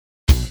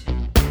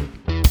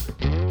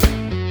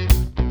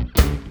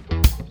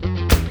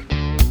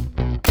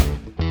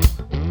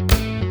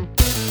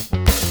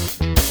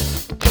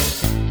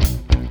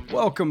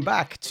Welcome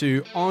back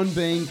to On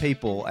Being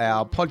People,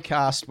 our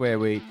podcast where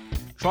we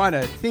try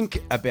to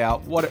think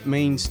about what it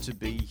means to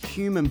be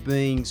human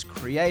beings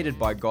created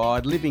by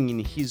God, living in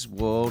His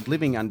world,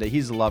 living under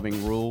His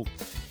loving rule.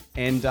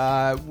 And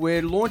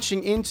we're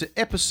launching into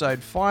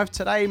episode 5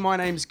 today. My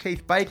name's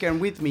Keith Baker and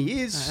with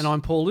me is... And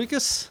I'm Paul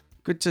Lucas.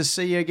 Good to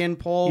see you again,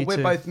 Paul. We're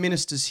too. both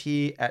ministers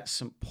here at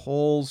St.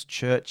 Paul's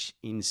Church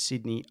in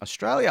Sydney,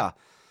 Australia.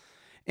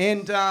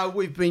 And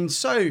we've been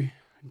so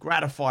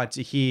gratified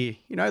to hear,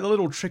 the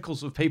little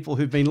trickles of people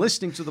who've been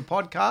listening to the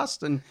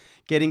podcast and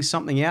getting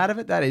something out of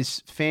it. That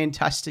is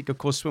fantastic. Of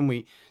course, when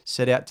we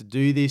set out to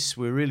do this,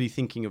 we're really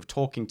thinking of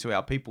talking to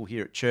our people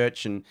here at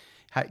church and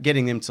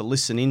getting them to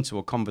listen into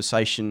a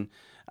conversation.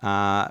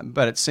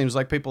 But it seems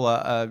like people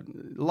are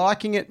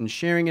liking it and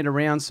sharing it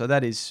around, so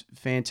that is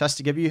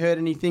fantastic. Have you heard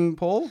anything,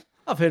 Paul?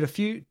 I've heard a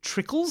few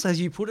trickles, as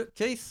you put it,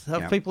 Keith,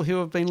 of people who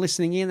have been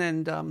listening in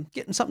and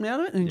getting something out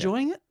of it and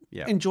enjoying it.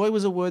 Yeah. Enjoy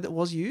was a word that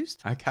was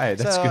used. Okay,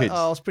 that's so good.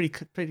 I was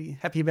pretty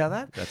happy about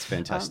that. That's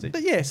fantastic.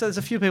 But yeah, so there's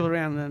a few people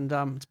around and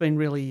it's been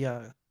really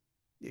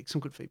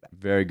some good feedback.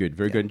 Very good,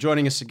 very good. And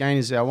joining us again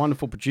is our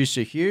wonderful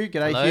producer, Hugh.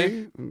 G'day, Hello.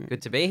 Hugh.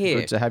 Good to be here.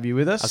 Good to have you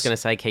with us. I was going to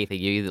say, Keith, are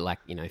you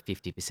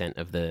 50%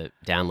 of the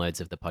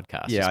downloads of the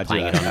podcast? Yeah, just I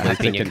playing do. it on I have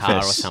loop in to your car or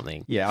confess.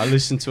 something. Yeah, I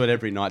listen to it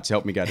every night to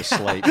help me go to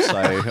sleep.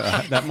 So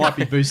that might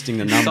be boosting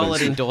the numbers.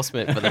 Solid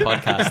endorsement for the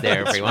podcast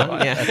there, everyone.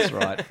 Right, Yeah, that's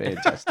right.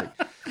 Fantastic.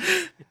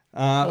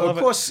 Of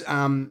course,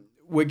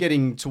 we're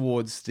getting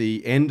towards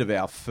the end of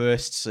our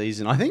first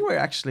season. I think we're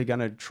actually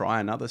going to try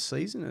another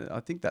season.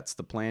 I think that's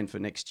the plan for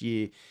next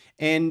year.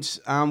 And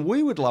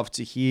we would love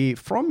to hear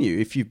from you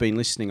if you've been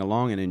listening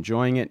along and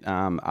enjoying it.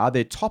 Are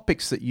there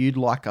topics that you'd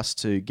like us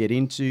to get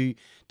into?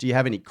 Do you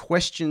have any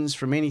questions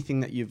from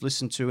anything that you've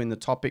listened to in the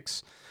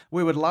topics?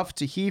 We would love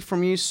to hear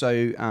from you. So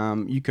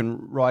you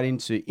can write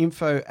into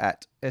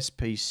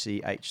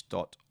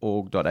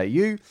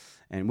info@spch.org.au.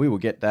 And we will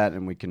get that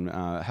and we can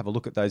have a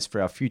look at those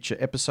for our future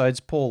episodes.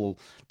 Paul will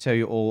tell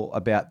you all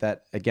about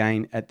that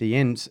again at the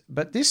end.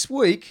 But this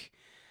week,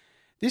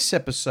 this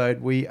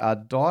episode, we are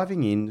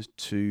diving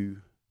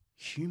into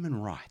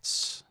human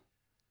rights.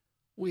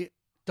 We're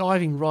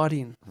diving right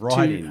in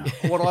to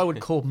what I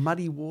would call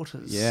muddy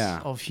waters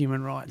of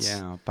human rights.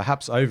 Yeah,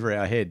 perhaps over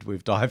our head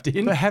we've dived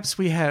in. Perhaps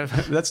we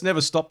have. That's never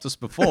stopped us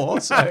before.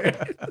 So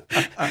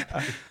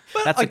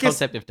that's the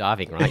concept of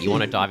diving, right? You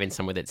want to dive in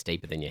somewhere that's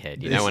deeper than your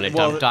head. You don't want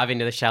to dive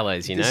into the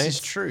shallows, you know? This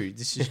is true.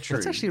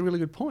 That's actually a really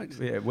good point.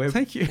 Yeah,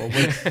 Thank you. Well,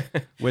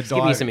 we're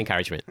Give you some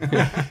encouragement.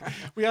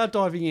 We are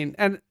diving in,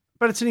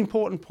 but it's an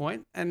important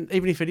point, and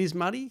even if it is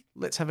muddy,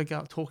 let's have a go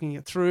at talking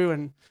it through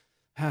and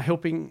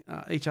helping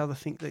each other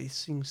think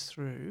these things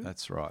through.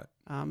 That's right.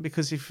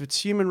 Because if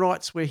it's human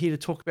rights, we're here to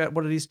talk about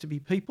what it is to be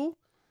people,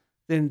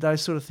 then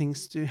those sort of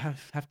things do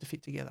have to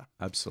fit together.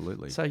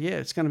 Absolutely. So, yeah,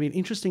 it's going to be an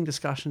interesting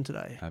discussion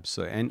today.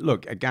 Absolutely. And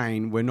look,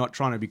 again, we're not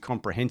trying to be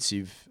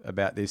comprehensive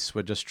about this.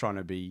 We're just trying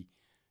to be,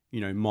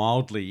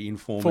 mildly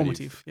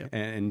informative. Yeah.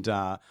 And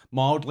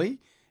mildly,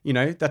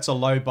 that's a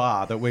low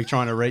bar that we're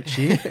trying to reach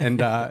here.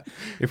 And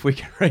if we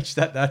can reach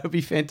that, that'll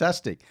be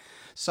fantastic.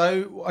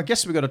 So I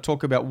guess we've got to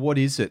talk about what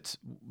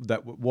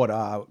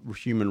are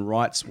human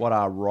rights? What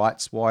are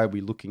rights? Why are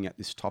we looking at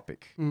this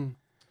topic? I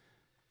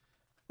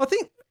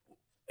think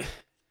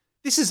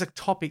this is a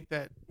topic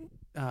that,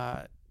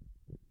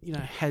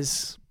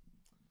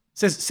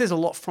 says a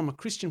lot from a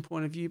Christian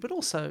point of view, but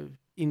also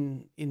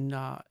in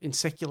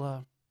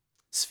secular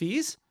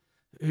spheres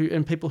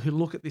and people who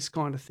look at this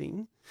kind of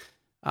thing.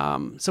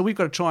 So we've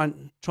got to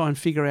try and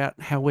figure out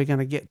how we're going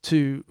to get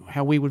to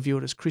how we would view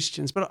it as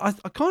Christians. But I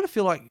kind of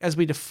feel like as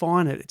we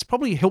define it, it's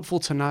probably helpful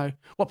to know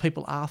what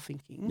people are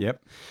thinking. Yep.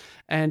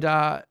 And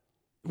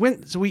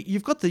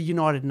you've got the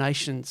United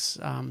Nations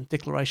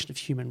Declaration of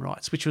Human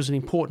Rights, which was an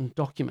important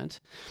document.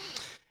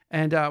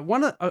 And an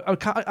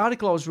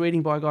article I was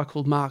reading by a guy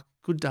called Mark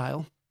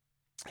Goodale,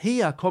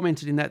 he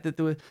commented in that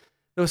there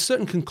were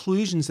certain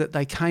conclusions that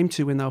they came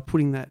to when they were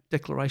putting that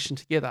declaration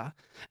together.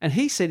 And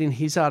he said in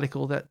his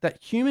article that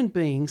human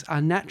beings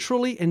are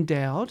naturally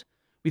endowed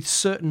with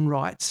certain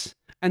rights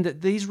and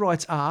that these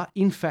rights are,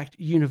 in fact,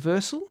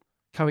 universal,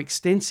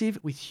 coextensive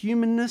with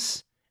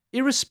humanness,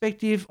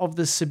 irrespective of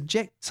the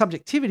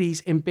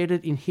subjectivities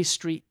embedded in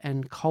history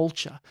and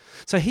culture.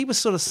 So he was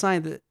sort of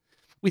saying that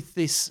with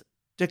this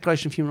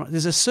Declaration of Human Rights,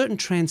 there's a certain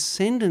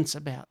transcendence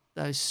about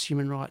those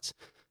human rights,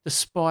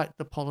 despite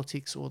the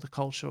politics or the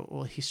culture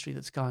or history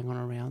that's going on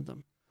around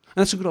them.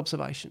 And that's a good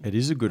observation. It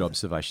is a good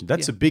observation.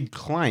 That's a big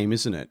claim,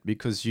 isn't it?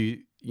 Because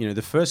the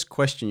first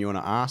question you want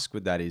to ask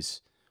with that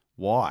is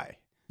why?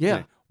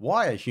 Yeah.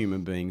 Why are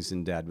human beings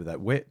endowed with that?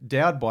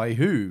 Endowed by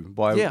who?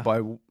 By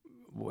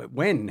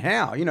when?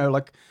 How?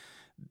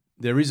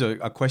 There is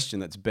a question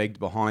that's begged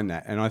behind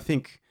that. And I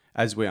think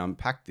as we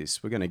unpack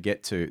this, we're going to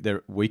get to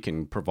there. We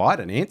can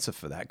provide an answer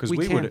for that because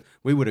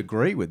we would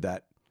agree with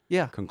that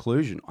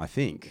conclusion, I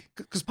think.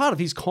 Because part of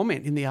his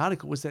comment in the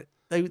article was that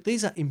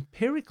these are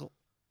empirical.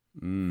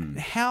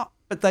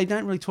 But they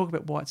don't really talk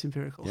about why it's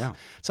empirical. Yeah.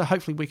 So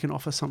hopefully we can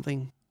offer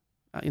something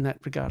in that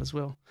regard as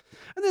well.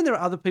 And then there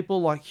are other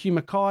people like Hugh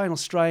Mackay, an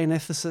Australian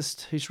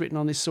ethicist who's written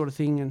on this sort of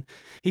thing, and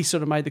he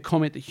sort of made the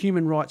comment that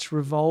human rights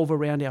revolve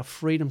around our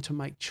freedom to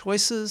make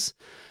choices.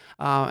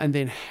 And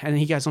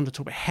he goes on to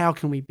talk about how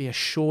can we be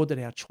assured that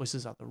our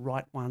choices are the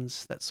right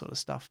ones, that sort of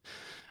stuff.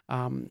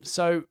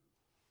 So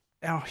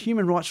our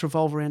human rights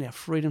revolve around our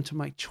freedom to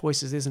make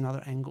choices. There's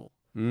another angle,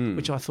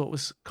 which I thought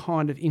was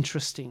kind of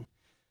interesting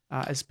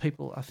as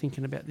people are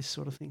thinking about this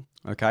sort of thing.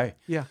 Okay.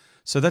 Yeah.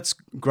 So that's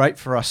great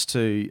for us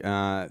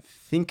to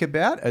think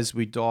about as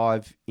we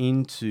dive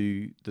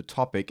into the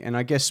topic. And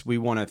I guess we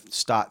want to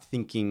start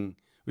thinking,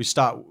 we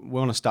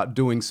want to start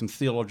doing some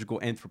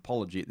theological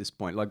anthropology at this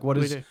point. Like, what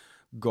does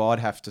God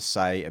have to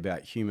say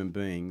about human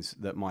beings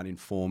that might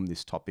inform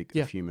this topic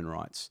of human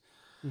rights?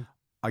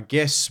 I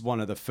guess one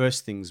of the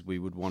first things we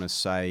would want to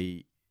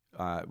say,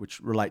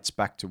 which relates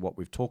back to what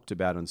we've talked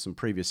about on some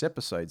previous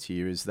episodes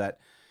here, is that,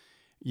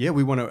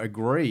 we want to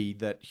agree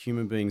that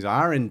human beings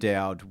are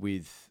endowed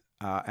with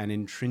an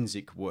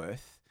intrinsic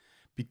worth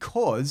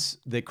because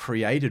they're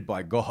created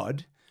by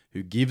God,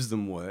 who gives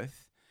them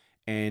worth,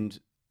 and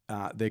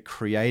they're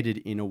created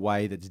in a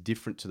way that's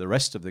different to the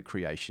rest of the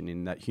creation,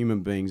 in that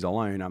human beings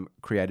alone are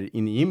created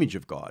in the image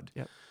of God.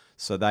 Yep.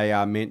 So they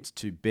are meant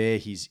to bear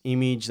his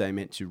image, they're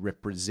meant to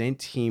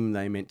represent him,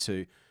 they're meant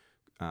to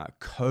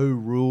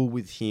co-rule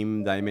with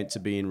him, they're meant to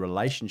be in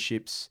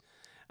relationships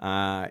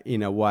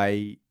in a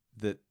way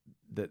that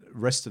the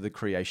rest of the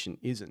creation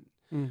isn't.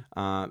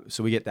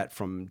 So we get that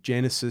from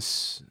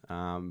Genesis,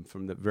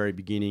 from the very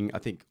beginning. I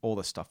think all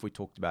the stuff we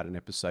talked about in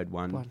episode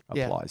 1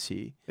 applies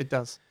here. It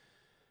does.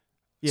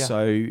 Yeah.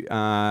 So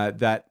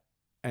that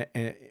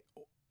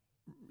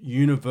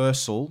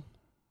universal,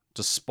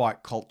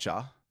 despite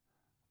culture,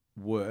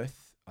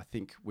 worth, I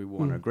think we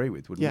want to agree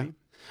with, wouldn't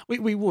we?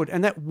 We would.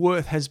 And that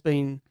worth has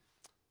been,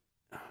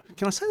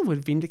 can I say the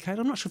word vindicated?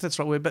 I'm not sure if that's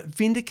the right word, but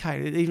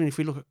vindicated, even if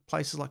we look at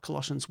places like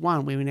Colossians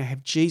 1, where we now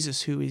have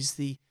Jesus, who is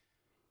the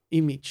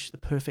image, the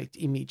perfect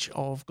image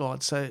of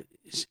God. So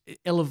it's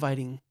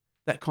elevating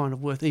that kind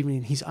of worth even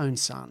in his own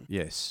son.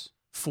 Yes.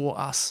 For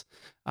us,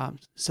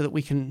 so that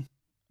we can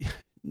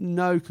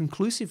know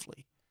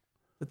conclusively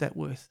that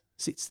worth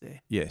sits there.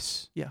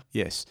 Yes. Yeah.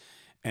 Yes.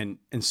 And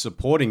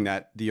supporting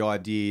that, the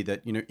idea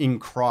that, in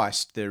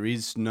Christ there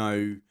is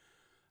no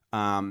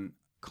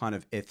kind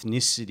of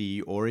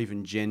ethnicity or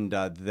even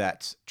gender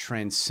that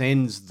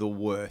transcends the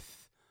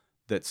worth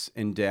that's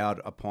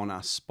endowed upon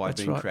us by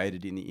being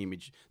created in the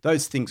image.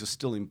 Those things are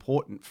still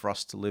important for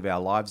us to live our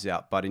lives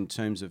out, but in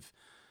terms of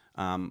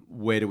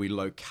where do we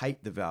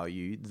locate the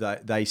value,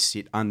 they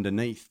sit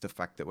underneath the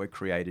fact that we're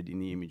created in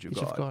the image of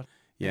God.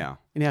 Yeah.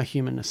 In our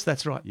humanness,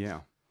 that's right. Yeah.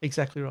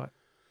 Exactly right.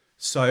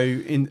 So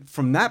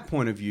from that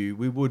point of view,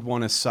 we would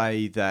want to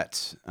say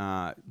that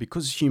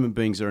because human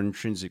beings are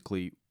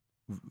intrinsically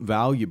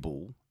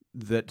valuable,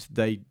 that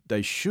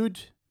they should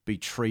be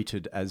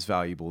treated as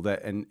valuable.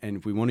 That and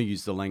if we want to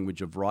use the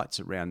language of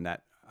rights around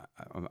that,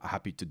 I'm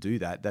happy to do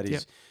that. That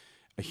is,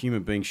 a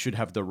human being should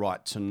have the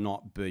right to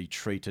not be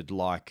treated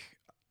like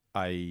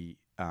a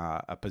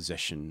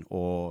possession,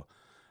 or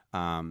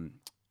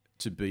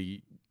to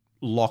be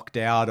locked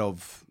out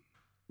of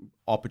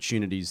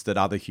opportunities that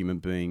other human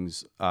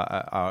beings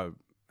are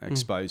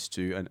exposed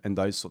to, and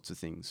those sorts of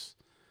things.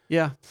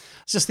 Yeah.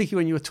 I was just thinking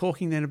when you were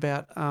talking then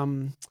about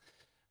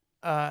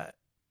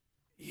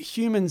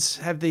humans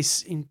have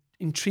this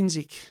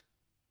intrinsic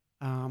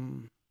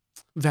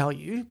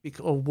value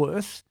or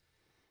worth,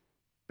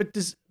 but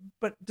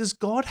does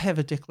God have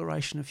a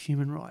declaration of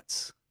human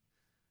rights?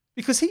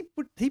 Because he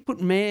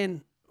put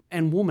man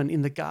and woman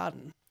in the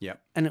garden,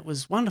 and it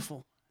was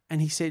wonderful,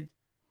 and he said,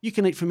 "You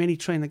can eat from any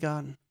tree in the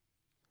garden."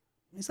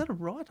 Is that a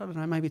right? I don't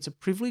know. Maybe it's a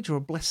privilege or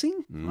a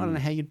blessing. I don't know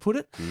how you'd put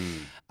it.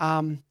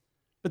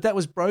 But that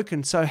was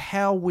broken. So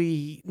how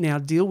we now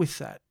deal with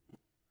that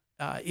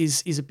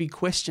is a big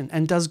question.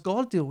 And does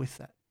God deal with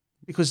that?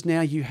 Because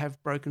now you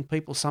have broken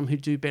people, some who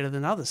do better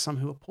than others, some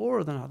who are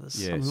poorer than others,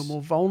 some who are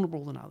more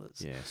vulnerable than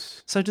others.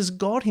 Yes. So does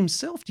God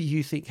himself, do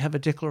you think, have a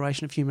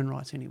declaration of human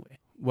rights anywhere?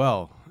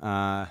 Well,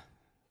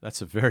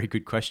 that's a very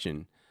good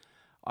question.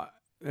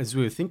 As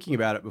we were thinking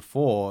about it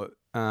before,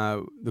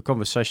 the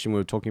conversation we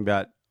were talking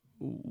about,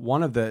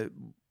 one of the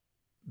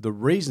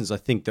reasons I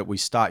think that we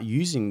start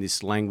using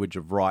this language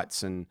of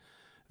rights, and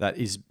that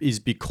is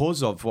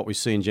because of what we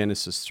see in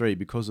Genesis 3,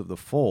 because of the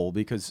fall.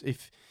 Because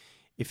if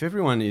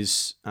everyone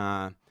is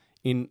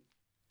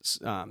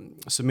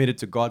submitted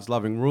to God's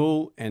loving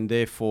rule, and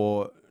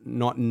therefore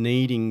not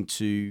needing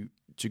to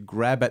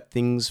grab at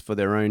things for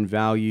their own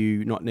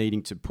value, not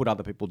needing to put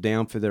other people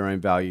down for their own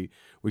value,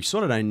 we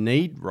sort of don't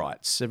need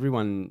rights.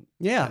 Everyone's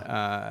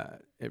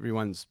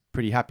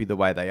pretty happy the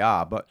way they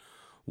are. But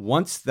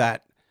once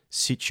that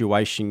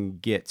situation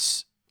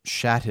gets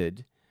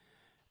shattered,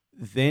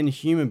 then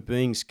human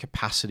beings'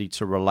 capacity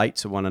to relate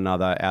to one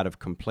another out of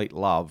complete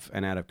love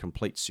and out of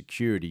complete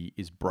security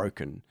is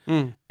broken.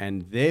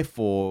 And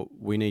therefore,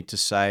 we need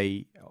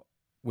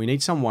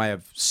some way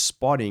of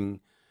spotting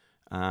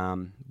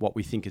what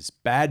we think is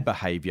bad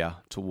behavior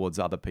towards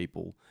other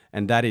people.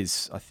 And that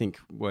is, I think,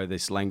 where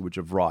this language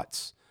of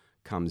rights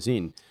comes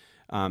in.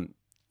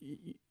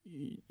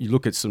 You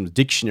look at some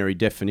dictionary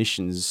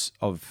definitions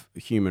of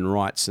human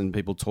rights, and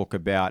people talk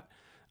about,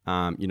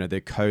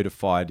 they're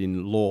codified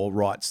in law,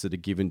 rights that are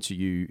given to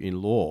you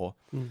in law.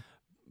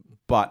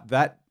 But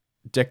that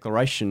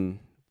declaration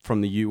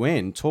from the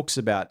UN talks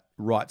about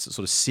rights that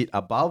sort of sit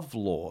above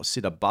law,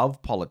 sit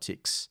above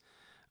politics,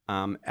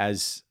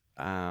 as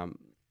a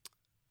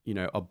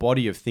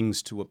body of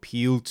things to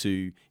appeal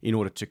to in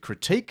order to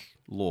critique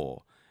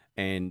law.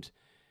 And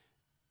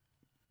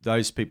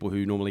those people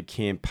who normally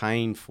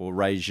campaign for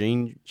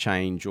regime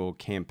change or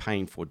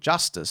campaign for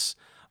justice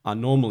are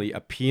normally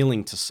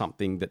appealing to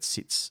something that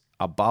sits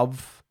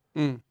above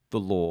the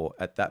law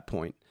at that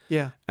point.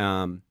 Yeah.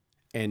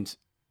 And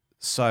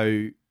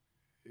so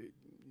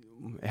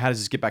how does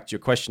this get back to your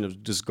question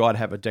of, does God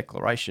have a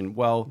declaration?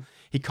 Well,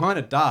 he kind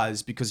of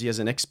does, because he has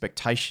an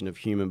expectation of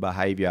human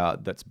behavior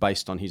that's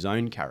based on his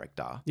own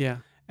character. Yeah.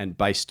 And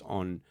based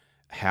on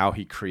how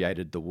he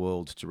created the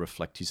world to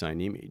reflect his own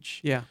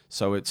image. Yeah.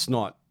 So it's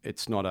not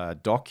a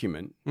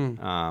document,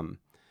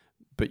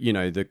 but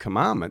the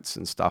commandments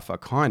and stuff are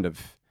kind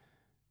of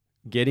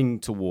getting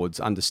towards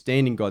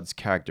understanding God's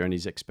character and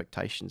his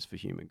expectations for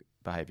human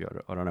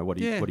behavior. I don't know. What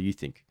do you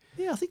think?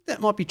 Yeah, I think that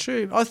might be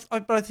true. But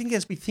I think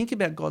as we think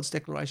about God's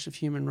declaration of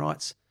human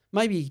rights,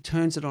 maybe he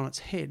turns it on its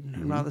head,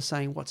 and rather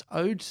saying what's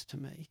owed to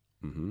me,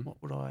 what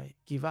would I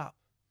give up?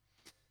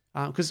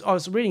 Because I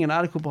was reading an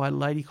article by a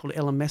lady called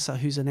Ella Messer,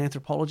 who's an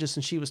anthropologist,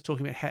 and she was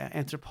talking about how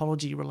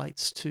anthropology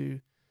relates to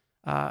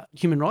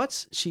human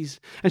rights. She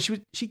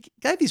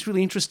gave this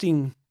really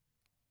interesting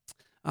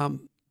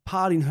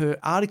part in her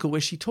article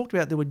where she talked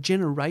about there were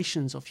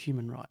generations of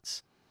human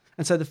rights.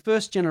 And so the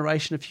first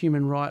generation of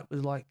human right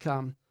was like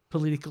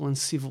political and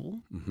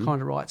civil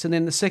kind of rights. And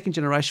then the second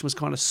generation was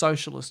kind of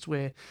socialist,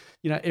 where,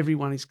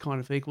 everyone is kind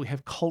of equal. You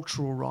have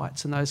cultural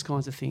rights and those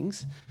kinds of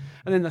things.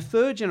 And then the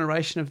third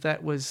generation of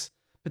that was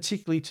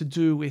particularly to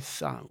do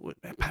with,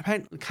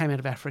 came out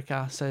of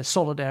Africa, so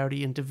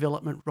solidarity and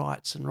development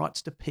rights and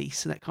rights to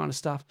peace and that kind of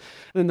stuff.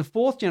 And then the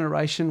fourth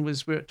generation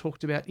was where it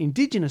talked about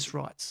Indigenous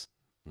rights.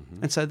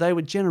 And so they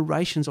were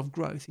generations of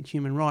growth in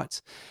human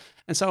rights.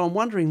 And so I'm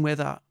wondering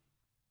whether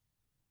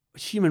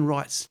human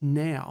rights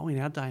now, in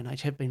our day and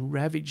age, have been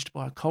ravaged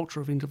by a culture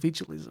of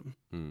individualism.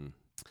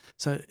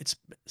 So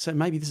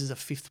maybe this is a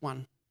fifth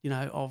one,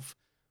 of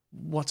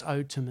what's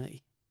owed to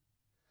me.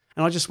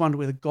 And I just wonder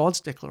whether God's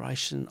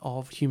declaration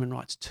of human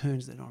rights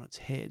turns that on its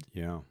head,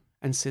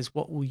 and says,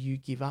 what will you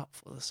give up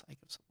for the sake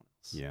of someone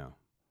else? Yeah.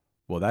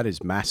 Well, that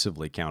is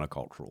massively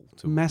countercultural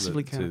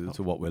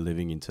to what we're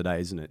living in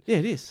today, isn't it? Yeah,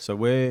 it is. So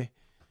where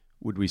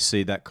would we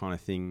see that kind of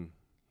thing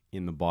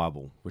in the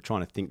Bible? We're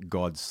trying to think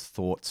God's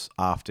thoughts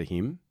after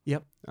him.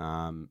 Yep.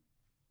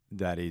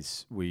 That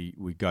is, we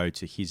go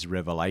to his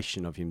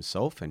revelation of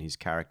himself and his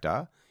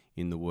character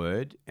in the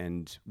Word.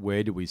 And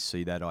where do we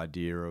see that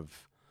idea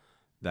of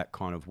that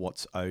kind of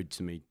what's owed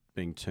to me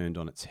being turned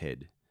on its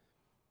head?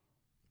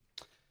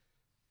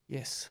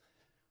 Yes.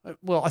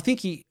 Well, I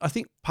think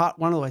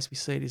one of the ways we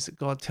see it is that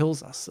God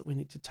tells us that we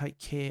need to take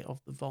care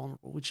of the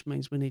vulnerable, which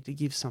means we need to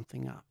give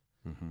something up.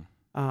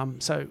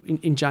 So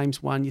in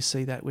James 1, you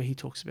see that where he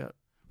talks about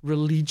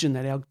religion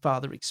that our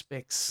Father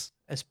expects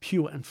as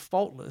pure and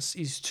faultless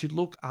is to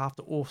look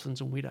after orphans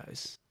and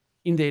widows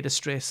in their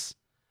distress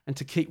and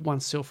to keep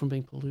oneself from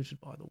being polluted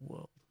by the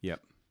world.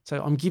 Yep.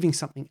 So I'm giving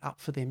something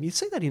up for them. You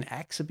see that in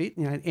Acts a bit,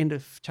 end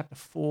of chapter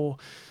 4,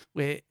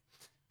 where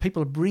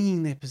people are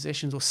bringing their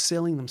possessions or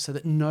selling them so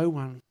that no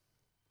one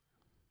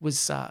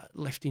was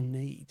left in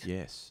need.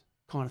 Yes.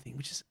 Kind of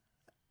thing,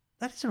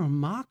 that is a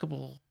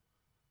remarkable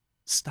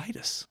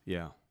status.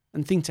 Yeah.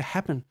 And thing to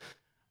happen.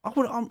 I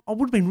would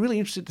have been really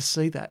interested to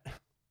see that.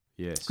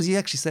 Yes. Because you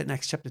actually see it in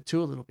Acts chapter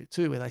 2 a little bit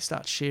too, where they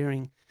start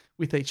sharing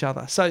with each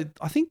other. So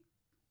I think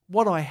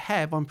what I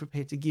have, I'm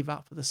prepared to give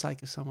up for the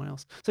sake of someone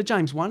else. So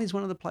James 1 is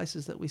one of the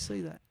places that we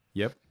see that.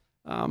 Yep.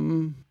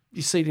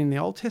 You see it in the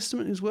Old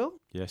Testament as well?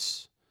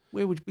 Yes.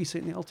 Where would we see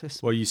it in the Old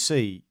Testament? Well, you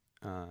see,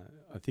 I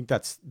think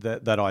that's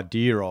that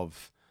idea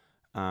of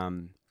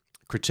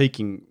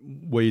critiquing,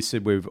 where you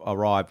said we've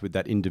arrived with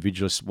that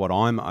individualist, what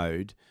I'm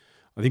owed.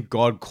 I think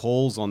God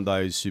calls on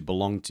those who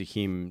belong to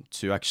him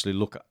to actually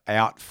look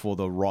out for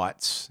the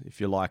rights, if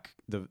you like,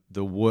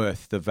 the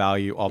worth, the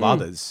value of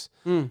others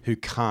who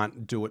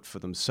can't do it for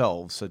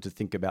themselves. So to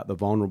think about the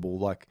vulnerable,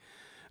 like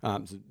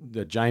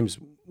the James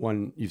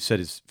one you've said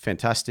is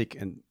fantastic,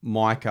 and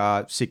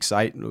Micah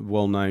 6:8,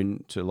 well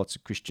known to lots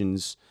of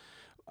Christians.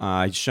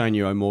 He's shown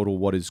you, O mortal,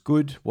 what is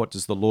good. What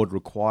does the Lord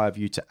require of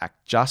you? To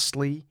act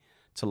justly,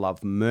 to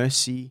love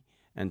mercy,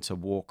 and to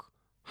walk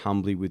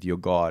humbly with your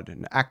God.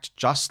 And act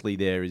justly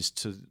there is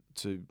to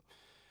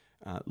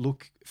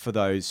look for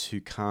those who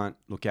can't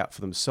look out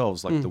for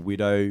themselves, like the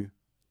widow,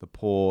 the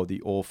poor, the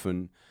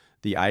orphan,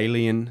 the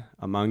alien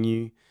among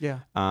you. Yeah.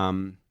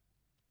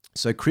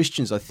 So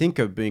Christians, I think,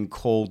 are being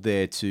called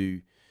there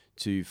to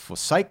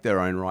forsake their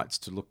own rights,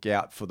 to look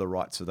out for the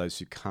rights of those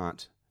who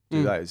can't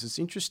do those. It's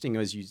interesting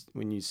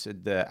when you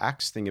said the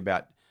Acts thing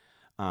about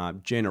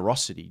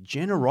generosity.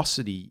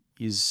 Generosity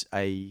is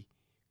a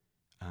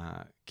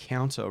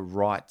counter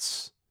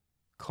rights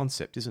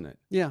concept, isn't it?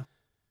 Yeah.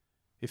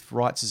 If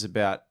rights is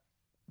about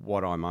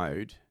what I'm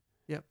owed,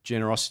 Yep.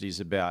 generosity is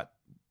about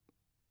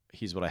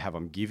here's what I have,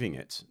 I'm giving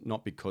it,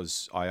 not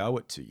because I owe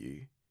it to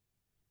you,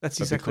 That's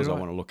but exactly because right. I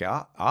want to look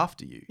out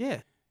after you.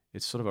 Yeah.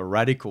 It's sort of a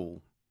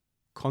radical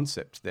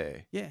concept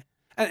there. Yeah.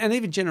 And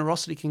even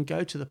generosity can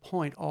go to the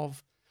point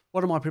of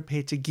what am I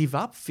prepared to give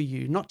up for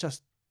you, not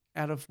just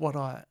out of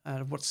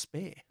what's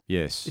spare,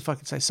 Yes. if I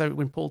could say. So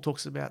when Paul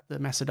talks about the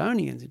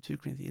Macedonians in 2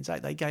 Corinthians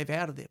 8, they gave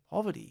out of their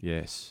poverty.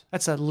 Yes.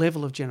 That's a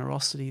level of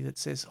generosity that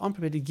says, I'm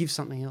prepared to give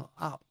something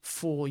up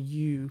for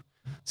you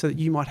so that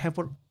you might have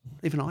what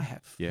even I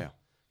have. Yeah.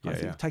 I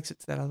think it takes it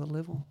to that other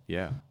level.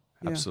 Yeah.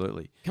 Yeah.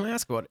 Absolutely. Can I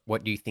ask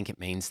what do you think it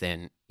means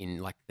then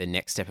in like the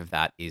next step of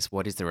that is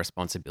what is the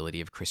responsibility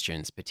of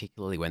Christians,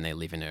 particularly when they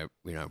live in a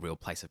real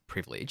place of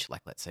privilege,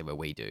 like let's say where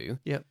we do,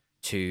 Yep.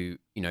 to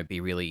be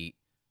really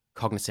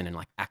cognizant and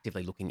like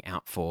actively looking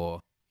out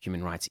for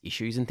human rights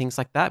issues and things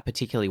like that,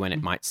 particularly when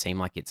it might seem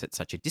like it's at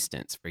such a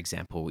distance. For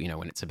example,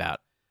 when it's about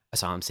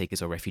asylum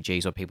seekers or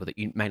refugees or people that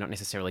you may not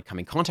necessarily come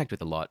in contact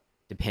with a lot,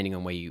 depending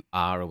on where you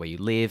are or where you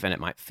live, and it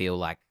might feel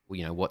like,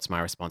 what's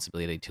my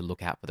responsibility to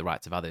look out for the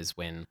rights of others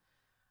when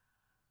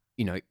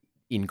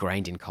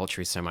ingrained in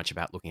culture is so much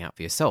about looking out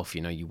for yourself.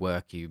 You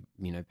work, you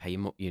pay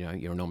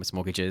your enormous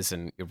mortgages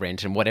and your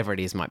rent and whatever it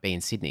is might be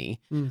in Sydney.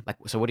 Like,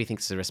 so what do you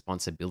think is the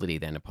responsibility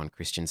then upon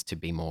Christians to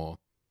be more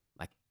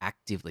like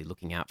actively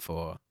looking out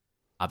for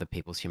other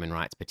people's human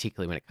rights,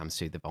 particularly when it comes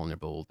to the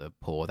vulnerable, the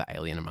poor, the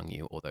alien among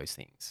you, all those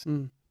things?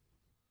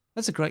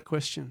 That's a great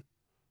question.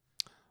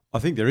 I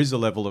think there is a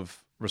level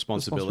of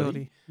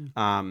responsibility.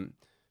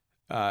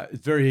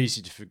 It's very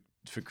easy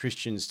for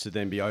Christians to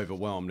then be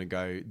overwhelmed and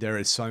go, there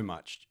is so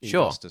much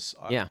injustice.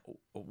 Yeah.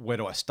 Where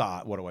do I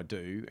start? What do I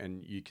do?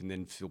 And you can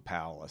then feel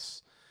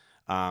powerless.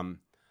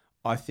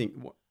 I think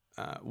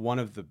one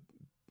of the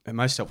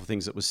most helpful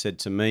things that was said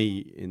to me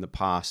in the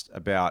past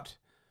about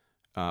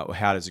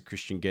how does a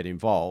Christian get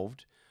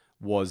involved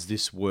was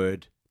this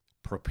word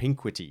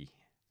propinquity.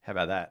 How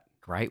about that?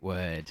 Great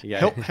word.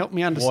 Yeah. Help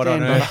me understand. What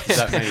on earth does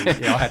that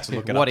mean? Yeah, I had to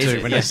look it What up is too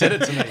it? when Yeah. they said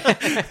it to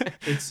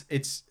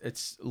me.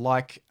 It's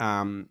like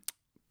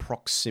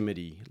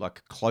proximity,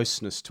 like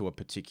closeness to a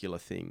particular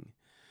thing.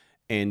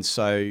 And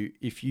so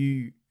if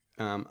you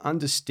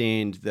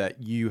understand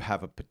that you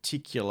have a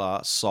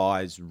particular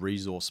size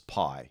resource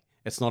pie,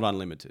 it's not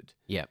unlimited.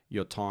 Yeah.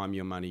 Your time,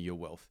 your money, your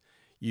wealth.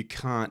 You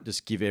can't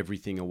just give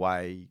everything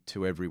away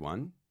to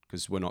everyone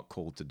because we're not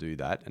called to do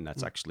that. And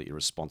that's actually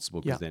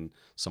irresponsible because then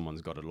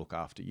someone's got to look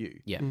after you.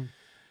 Yeah.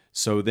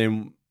 So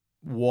then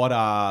what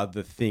are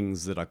the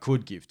things that I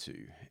could give to?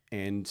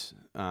 And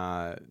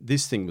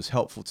this thing was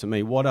helpful to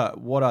me. What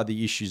are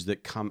the issues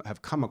that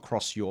have come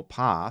across your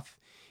path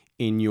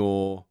in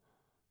your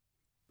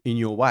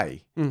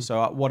way?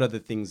 So what are the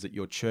things that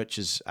your church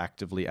is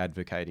actively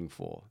advocating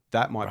for?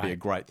 That might be a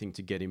great thing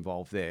to get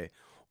involved there.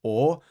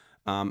 Or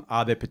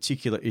are there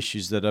particular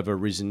issues that have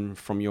arisen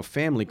from your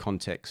family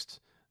context?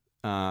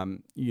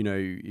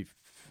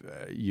 If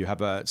you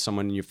have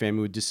someone in your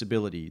family with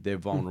disability, they're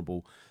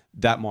vulnerable.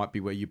 That might be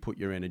where you put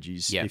your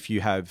energies. Yeah. If you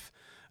have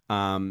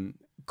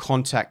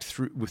contact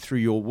through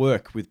your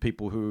work with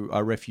people who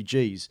are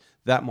refugees,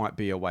 that might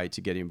be a way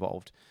to get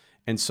involved.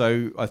 And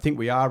so I think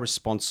we are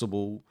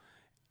responsible,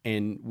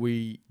 and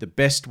the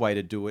best way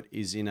to do it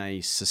is in a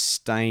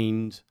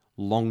sustained,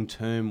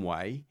 long-term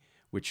way,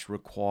 which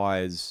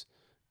requires,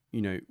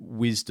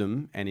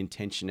 wisdom and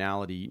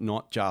intentionality,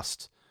 not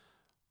just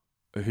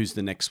who's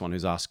the next one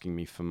who's asking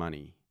me for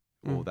money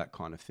or that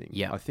kind of thing.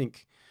 Yeah. I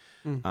think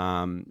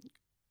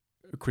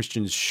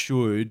Christians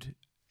should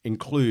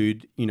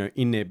include,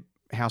 in their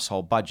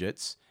household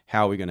budgets,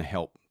 how are we going to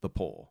help the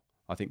poor?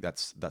 I think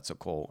that's a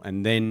call.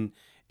 And then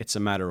it's a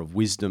matter of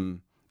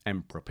wisdom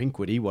and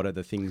propinquity. What are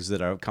the things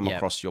that have come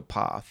across your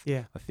path?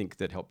 Yeah. I think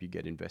that help you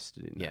get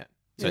invested in that. Yeah.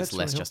 So Yeah, it's that's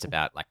less really just helpful.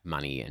 about like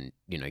money and,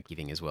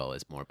 giving as well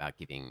as more about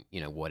giving,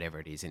 whatever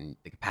it is in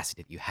the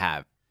capacity that you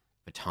have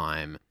for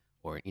time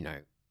or,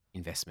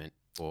 investment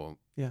or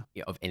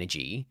of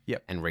energy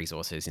and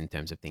resources in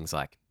terms of things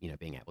like,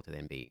 being able to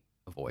then be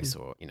a voice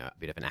or, a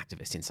bit of an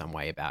activist in some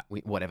way about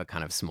whatever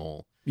kind of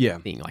small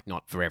thing, like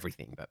not for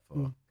everything, but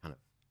for kind of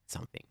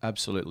something.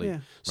 Absolutely. Yeah.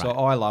 So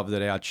I love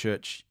that our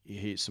church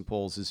here at St.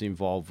 Paul's is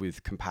involved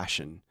with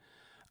compassion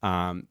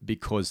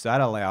because that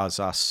allows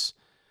us,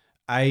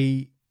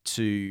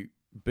 to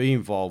be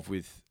involved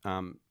with,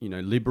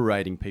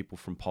 liberating people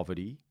from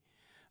poverty,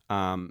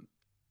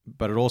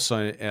 but it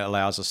also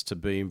allows us to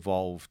be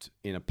involved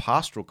in a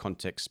pastoral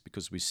context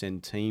because we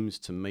send teams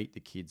to meet the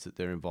kids that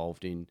they're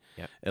involved in.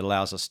 Yep. It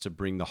allows us to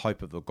bring the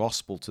hope of the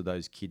gospel to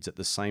those kids at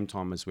the same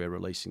time as we're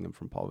releasing them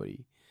from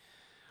poverty.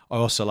 I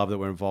also love that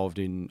we're involved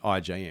in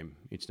IJM,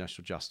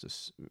 International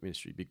Justice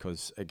Ministry,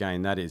 because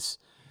again, that is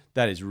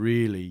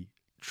really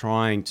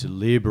trying to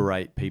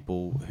liberate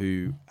people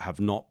who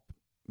have not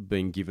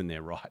been given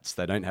their rights.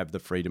 They don't have the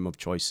freedom of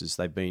choices.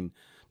 They've been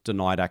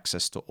denied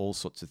access to all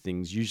sorts of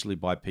things, usually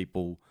by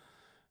people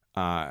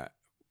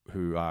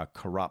who are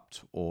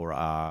corrupt or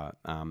are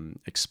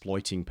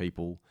exploiting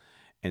people.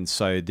 And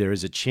so there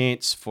is a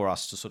chance for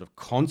us to sort of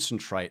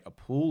concentrate a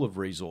pool of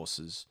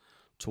resources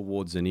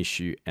towards an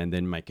issue and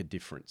then make a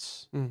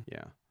difference.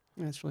 Yeah.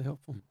 That's really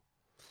helpful.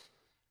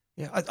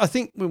 Yeah, I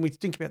think when we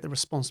think about the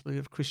responsibility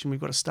of a Christian, we've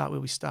got to start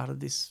where we started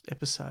this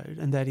episode,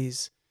 and that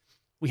is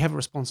we have a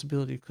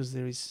responsibility because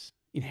there is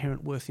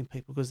inherent worth in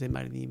people because they're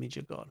made in the image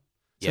of God.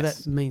 So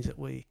that means that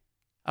we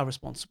are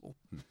responsible.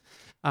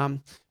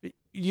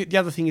 The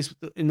other thing is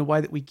in the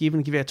way that we give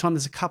and give our time.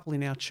 There's a couple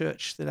in our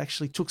church that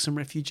actually took some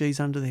refugees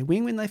under their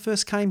wing when they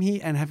first came here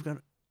and have got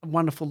a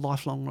wonderful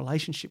lifelong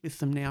relationship with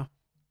them now.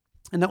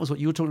 And that was what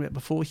you were talking about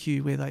before,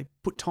 Hugh, where they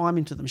put time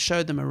into them,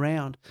 showed them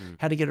around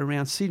how to get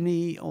around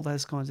Sydney, all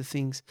those kinds of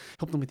things,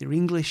 helped them with their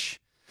English.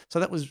 So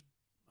that was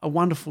a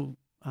wonderful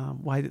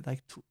way that they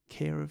took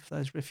care of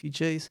those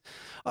refugees.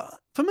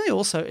 For me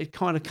also, it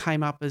kind of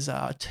came up as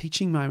a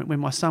teaching moment when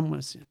my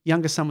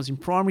younger son was in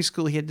primary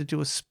school. He had to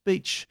do a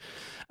speech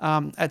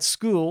at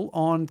school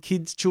on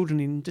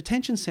children in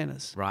detention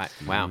centres. Right,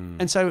 wow.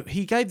 And so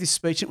he gave this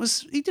speech.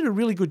 He did a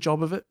really good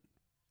job of it.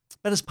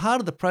 But as part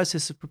of the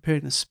process of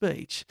preparing the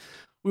speech,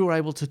 we were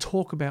able to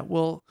talk about,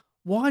 well,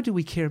 why do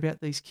we care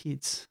about these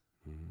kids?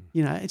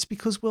 You know, it's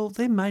because, well,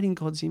 they're made in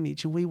God's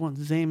image and we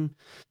want them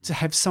to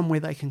have somewhere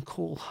they can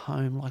call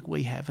home like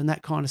we have and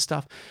that kind of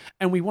stuff.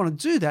 And we want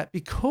to do that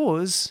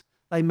because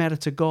they matter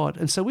to God.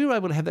 And so we were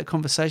able to have that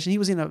conversation. He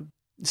was in a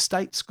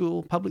state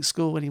school, public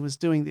school, when he was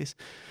doing this.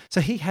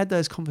 So he had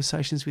those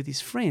conversations with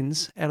his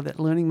friends out of that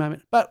learning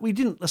moment. But we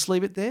didn't just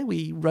leave it there.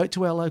 We wrote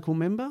to our local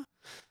member.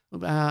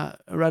 Wrote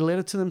a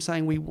letter to them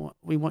saying we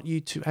want you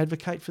to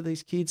advocate for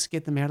these kids,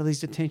 get them out of these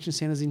detention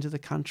centres into the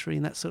country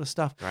and that sort of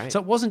stuff. Right.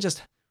 So it wasn't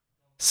just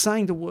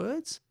saying the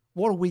words,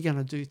 what are we going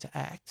to do to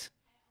act?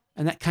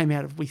 And that came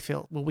out of we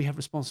felt, well, we have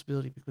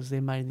responsibility because they're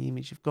made in the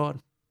image of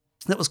God.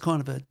 That was kind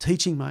of a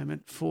teaching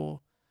moment so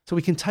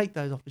we can take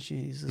those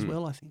opportunities as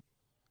well, I think.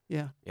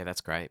 Yeah. Yeah,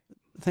 that's great.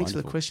 Thanks for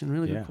the question.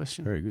 Really good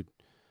question. Very good.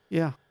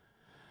 Yeah.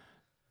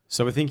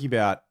 So we're thinking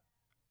about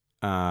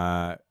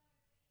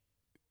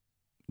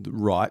the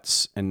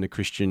rights and the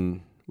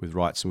Christian with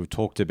rights, and we've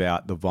talked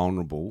about the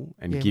vulnerable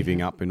and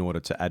giving up in order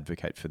to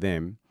advocate for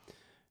them.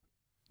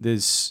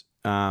 There's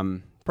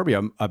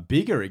probably a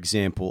bigger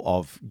example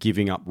of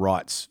giving up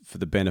rights for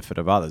the benefit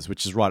of others,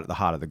 which is right at the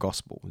heart of the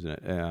gospel, isn't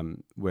it?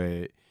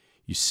 Where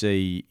you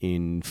see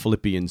in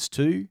Philippians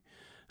 2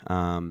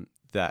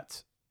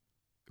 that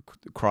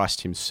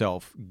Christ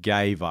himself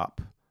gave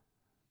up.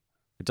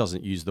 It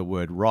doesn't use the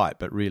word right,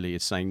 but really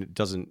it's saying it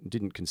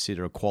didn't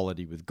consider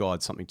equality with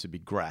God something to be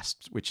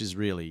grasped, which is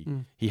really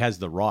he has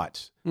the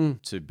right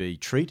to be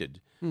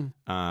treated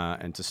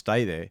and to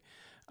stay there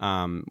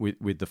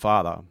with the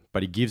Father,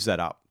 but he gives that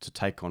up to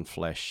take on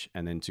flesh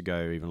and then to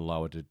go even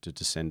lower to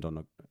descend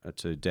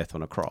to death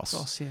on a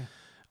cross.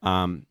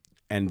 And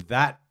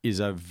that is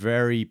a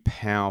very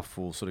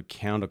powerful sort of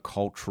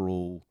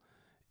countercultural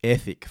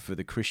ethic for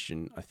the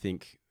Christian, I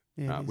think,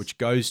 which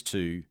goes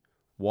to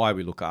why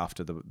we look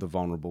after the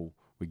vulnerable,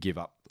 we give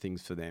up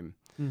things for them.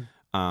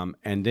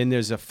 And then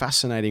there's a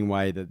fascinating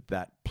way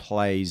that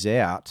plays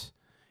out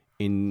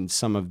in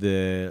some of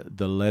the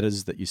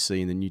letters that you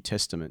see in the New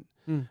Testament.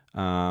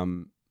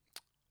 1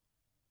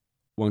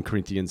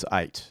 Corinthians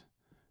 8,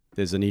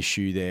 there's an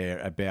issue there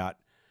about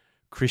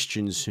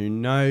Christians who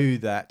know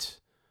that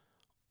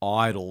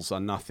idols are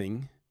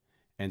nothing,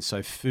 and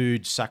so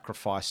food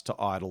sacrificed to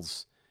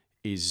idols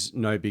is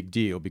no big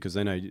deal because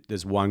they know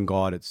there's one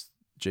God, it's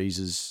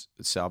Jesus,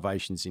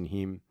 salvation's in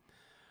him.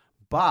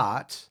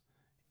 But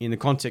in the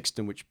context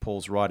in which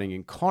Paul's writing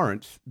in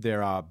Corinth,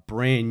 there are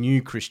brand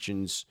new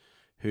Christians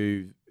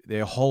who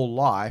their whole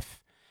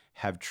life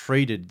have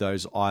treated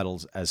those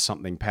idols as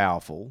something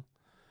powerful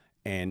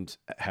and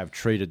have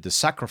treated the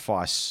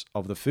sacrifice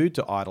of the food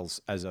to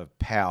idols as a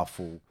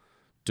powerful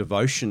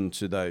devotion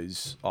to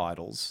those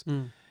idols.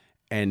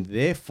 And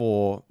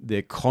therefore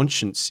their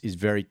conscience is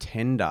very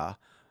tender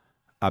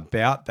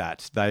about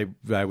that. They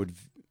would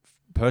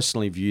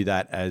personally view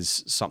that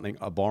as something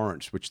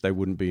abhorrent, which they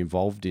wouldn't be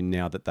involved in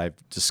now that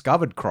they've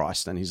discovered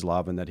Christ and his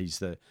love and that he's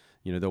the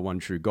one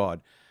true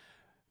God.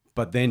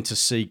 But then to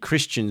see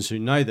Christians who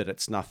know that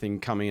it's nothing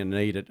coming and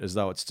eat it as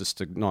though it's just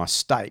a nice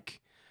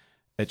steak,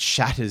 it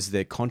shatters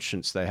their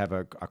conscience. They have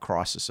a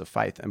crisis of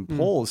faith. And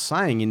Paul is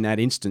saying in that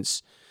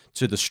instance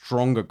to the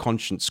stronger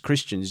conscience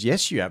Christians,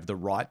 yes, you have the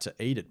right to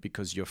eat it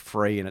because you're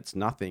free and it's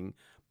nothing,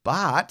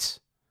 but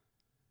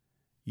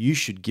you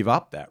should give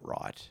up that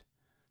right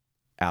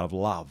out of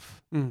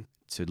love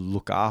to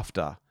look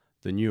after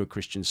the newer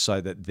Christians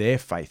so that their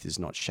faith is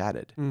not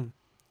shattered.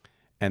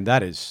 And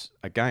that is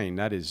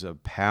a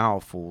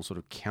powerful sort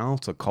of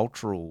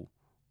countercultural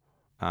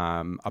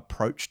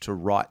approach to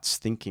rights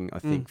thinking, I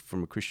think,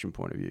 from a Christian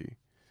point of view.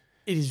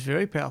 It is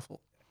very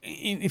powerful.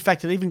 In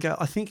fact, it even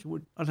I think it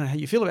would, I don't know how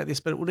you feel about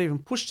this, but it would even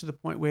push to the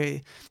point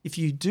where if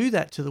you do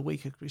that to the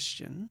weaker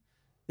Christian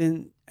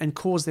then and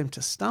cause them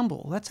to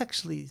stumble, that's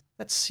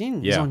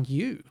sin is on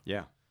you.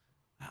 Yeah.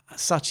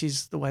 Such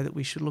is the way that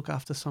we should look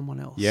after someone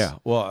else. Yeah.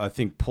 Well, I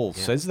think Paul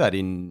says that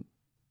in,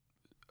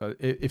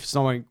 if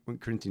someone in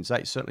Corinthians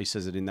 8, certainly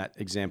says it in that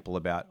example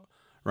about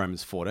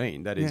Romans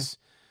 14. That is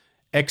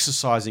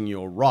exercising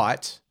your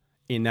right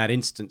in that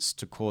instance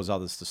to cause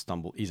others to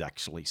stumble is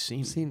actually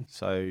sin.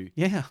 So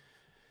yeah.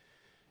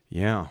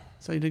 Yeah.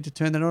 So you need to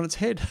turn that on its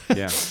head.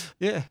 Yeah.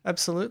 Yeah,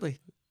 absolutely.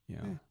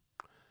 Yeah.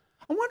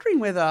 I'm wondering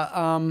whether,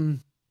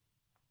 and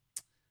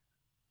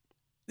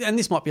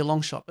this might be a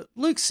long shot, but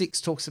Luke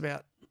 6 talks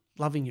about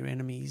loving your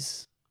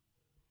enemies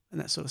and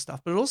that sort of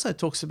stuff. But it also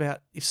talks about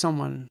if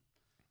someone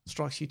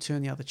strikes you,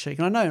 turn the other cheek.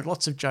 And I know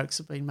lots of jokes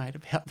have been made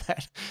about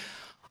that.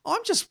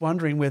 I'm just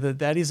wondering whether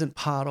that isn't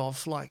part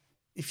of, like,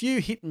 if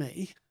you hit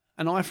me,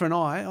 an eye for an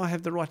eye, I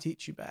have the right to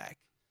hit you back.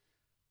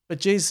 But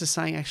Jesus is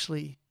saying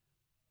actually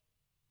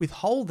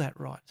withhold that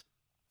right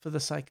for the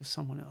sake of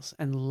someone else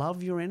and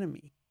love your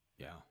enemy.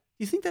 Yeah. Do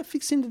you think that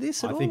fits into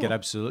this at all? I think it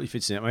absolutely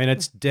fits in. I mean,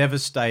 it's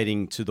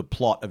devastating to the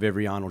plot of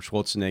every Arnold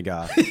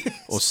Schwarzenegger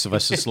or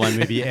Sylvester Stallone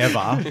movie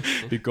ever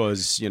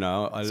because, you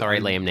know...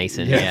 Liam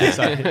Neeson. Yeah.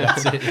 So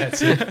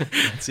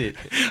that's it.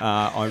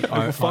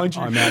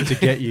 I'm out to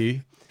get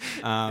you.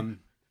 And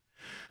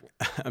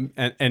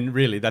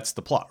really, that's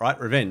the plot, right?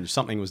 Revenge.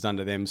 Something was done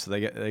to them, so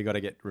they got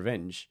to get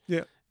revenge.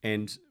 Yeah.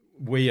 And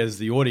we, as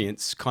the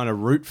audience, kind of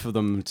root for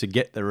them to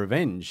get the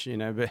revenge, you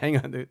know. But hang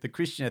on, the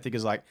Christian ethic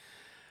is like,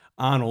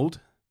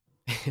 Arnold,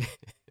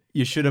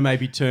 you should have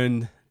maybe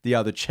turned the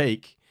other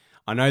cheek.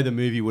 I know the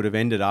movie would have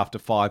ended after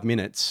 5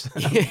 minutes,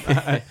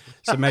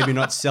 so maybe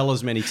not sell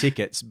as many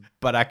tickets.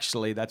 But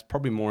actually, that's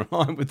probably more in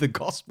line with the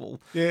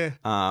gospel. Yeah.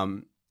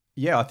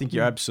 I think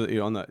you're absolutely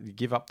on that.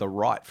 Give up the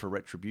right for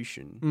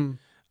retribution.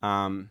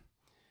 Now,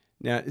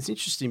 it's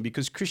interesting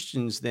because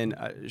Christians then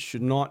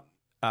should not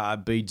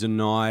be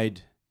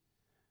denied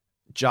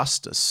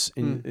justice.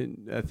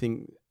 I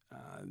think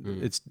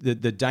it's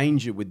the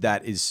danger with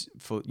that is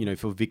for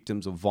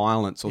victims of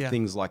violence or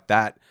things like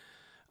that.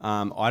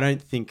 I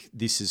don't think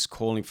this is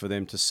calling for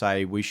them to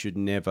say we should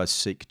never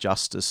seek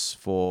justice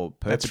for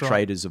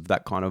perpetrators of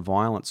that kind of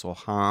violence or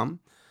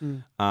harm.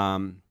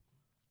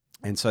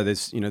 And so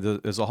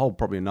there's a whole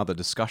probably another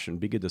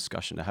bigger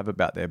discussion to have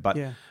about there.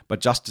 But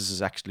justice is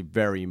actually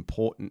very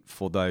important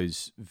for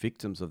those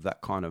victims of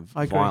that kind of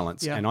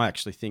violence. Yeah. And I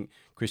actually think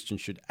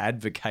Christians should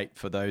advocate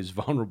for those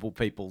vulnerable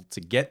people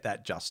to get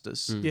that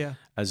justice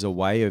as a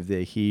way of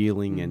their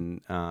healing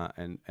and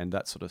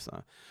that sort of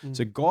stuff.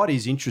 So God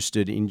is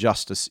interested in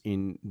justice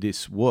in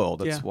this world.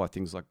 That's why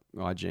things like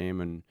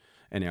IGM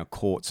and our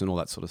courts and all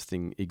that sort of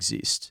thing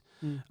exist.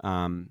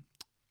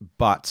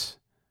 But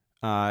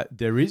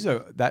there is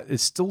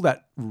still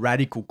that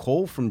radical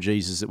call from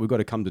Jesus that we've got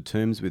to come to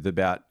terms with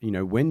about,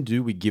 when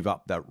do we give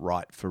up that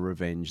right for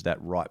revenge,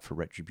 that right for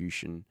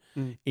retribution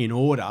in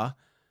order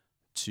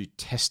to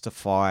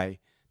testify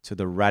to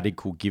the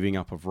radical giving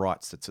up of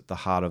rights that's at the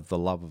heart of the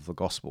love of the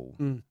gospel.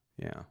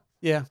 Yeah.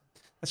 Yeah,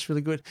 that's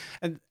really good.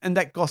 And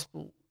that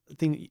gospel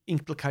thing,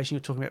 implication you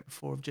were talking about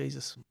before of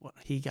Jesus, what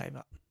he gave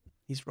up,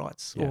 his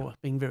rights or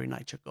being very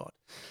nature God.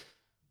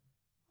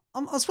 I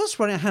was supposed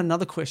to had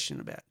another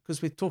question about,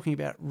 because we're talking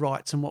about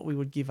rights and what we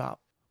would give up.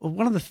 Well,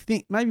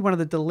 maybe one of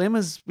the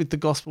dilemmas with the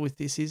gospel with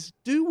this is,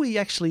 do we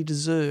actually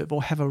deserve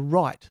or have a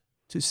right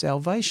to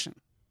salvation?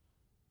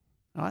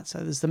 All right, so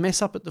there's the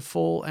mess up at the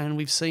fall, and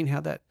we've seen how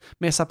that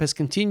mess up has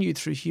continued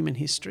through human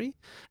history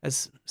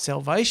as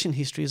salvation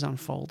history has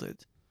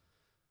unfolded.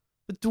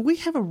 But do we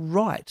have a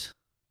right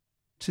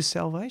to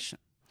salvation?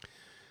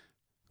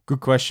 Good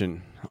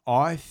question.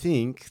 I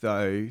think,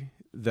 though,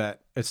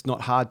 that it's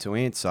not hard to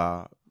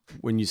answer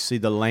when you see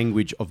the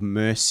language of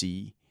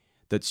mercy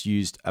that's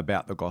used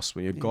about the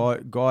gospel.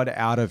 God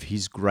out of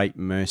his great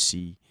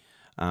mercy,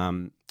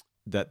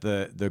 that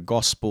the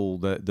gospel,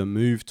 the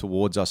move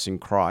towards us in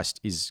Christ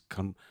is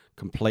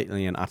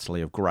completely and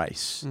utterly of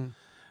grace.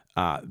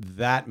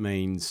 That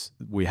means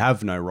we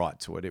have no right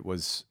to it. It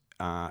was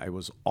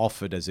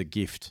offered as a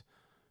gift.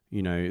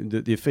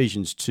 The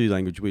Ephesians 2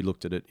 language, we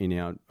looked at it in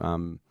our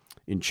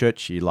in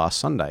church here last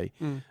Sunday.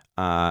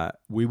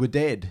 We were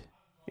dead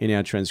in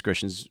our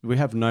transgressions. We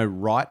have no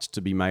right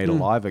to be made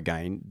alive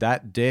again.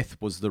 That death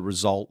was the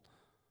result,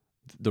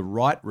 the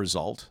right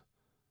result,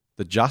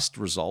 the just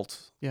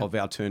result of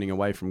our turning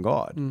away from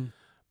God.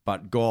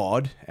 But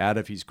God, out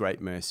of his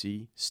great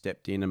mercy,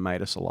 stepped in and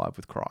made us alive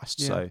with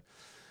Christ. So,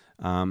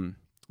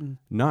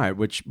 no,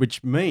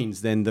 which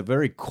means then the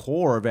very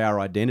core of our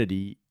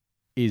identity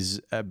is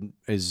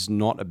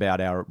not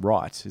about our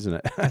rights, isn't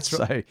it? That's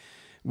right. So,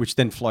 which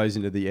then flows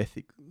into the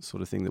ethic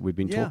sort of thing that we've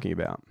been talking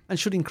about. And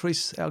should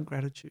increase our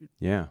gratitude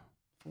for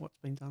what's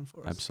been done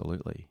for us.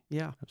 Absolutely.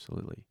 Yeah.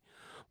 Absolutely.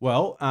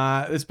 Well,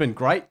 it's been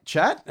great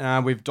chat.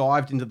 We've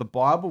dived into the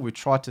Bible. We've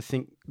tried to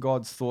think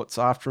God's thoughts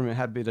after him and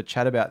had a bit of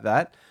chat about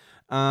that.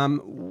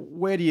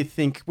 Where do you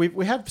think,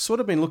 we have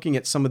sort of been looking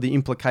at some of the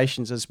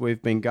implications as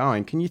we've been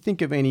going. Can you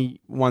think of any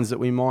ones that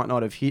we might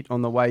not have hit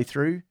on the way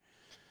through?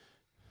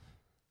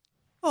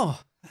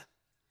 Oh,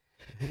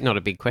 not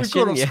a big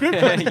question. We've got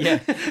off script. Yeah.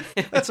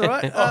 That's all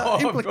right.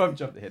 I've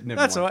jumped ahead.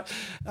 Never that's mind.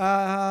 all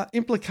right.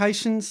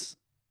 Implications.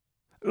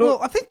 Well,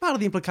 I think part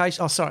of the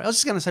implication. I was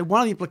just going to say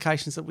one of the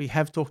implications that we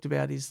have talked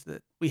about is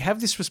that we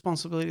have this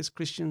responsibility as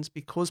Christians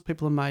because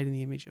people are made in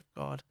the image of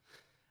God,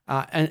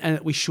 and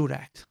that we should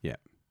act. Yeah.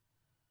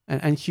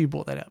 And Hugh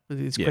brought that up with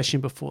his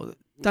question before.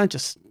 Don't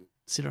just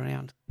sit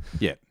around.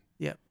 Yeah.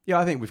 Yeah. Yeah,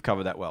 I think we've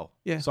covered that well.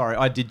 Yeah. Sorry,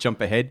 I did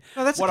jump ahead.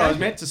 No, that's what okay. I was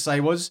meant to say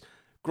was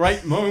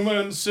great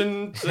moments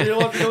in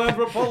theological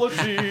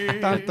anthropology.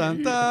 Dun,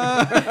 dun,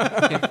 dun.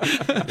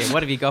 Yeah,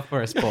 what have you got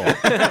for us, Paul?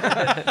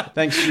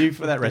 Thanks, Hugh,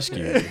 for that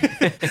rescue.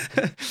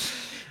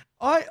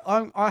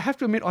 I have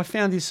to admit I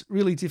found this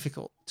really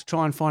difficult to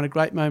try and find a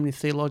great moment in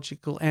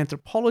theological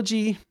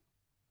anthropology.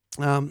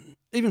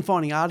 Even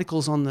finding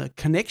articles on the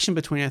connection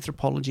between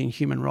anthropology and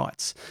human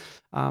rights.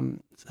 I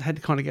had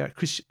to kind of go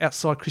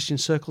outside Christian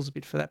circles a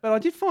bit for that. But I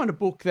did find a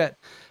book that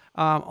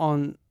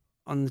on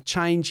the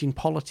change in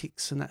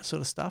politics and that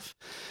sort of stuff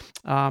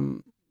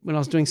when I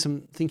was doing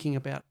some thinking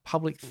about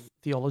public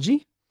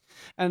theology.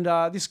 And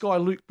this guy,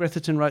 Luke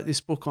Bretherton, wrote this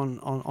book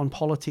on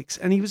politics,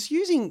 and he was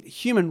using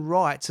human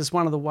rights as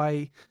one of the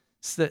ways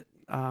that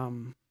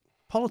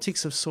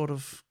politics have sort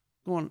of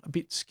gone a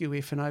bit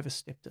skew-if and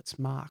overstepped its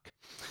mark.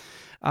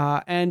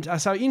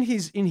 So in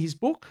his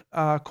book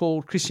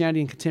called Christianity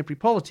and Contemporary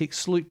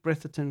Politics, Luke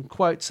Bretherton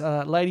quotes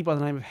a lady by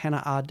the name of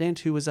Hannah Arendt,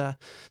 who was a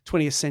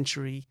 20th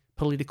century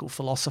political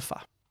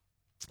philosopher,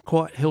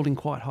 held in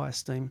quite high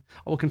esteem.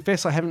 I will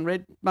confess I haven't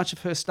read much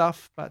of her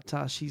stuff, but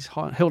she's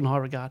held in high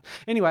regard.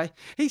 Anyway,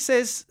 he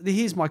says,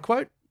 here's my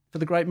quote for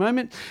the great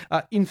moment.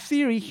 In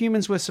theory,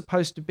 humans were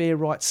supposed to bear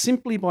rights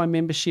simply by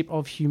membership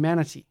of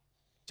humanity,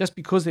 just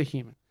because they're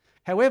human.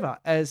 However,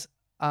 as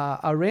Hannah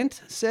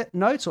Arendt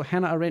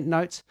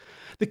notes,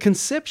 the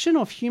conception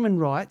of human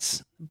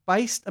rights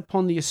based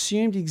upon the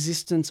assumed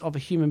existence of a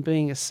human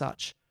being as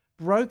such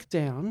broke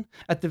down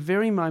at the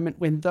very moment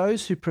when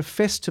those who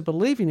professed to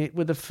believe in it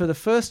were for the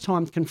first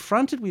time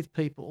confronted with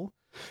people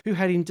who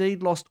had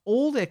indeed lost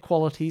all their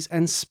qualities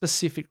and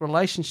specific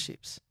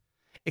relationships,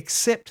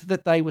 except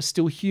that they were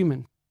still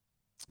human.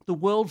 The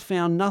world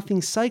found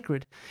nothing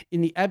sacred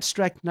in the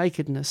abstract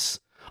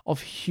nakedness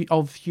of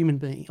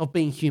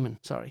being human.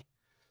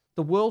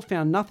 The world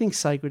found nothing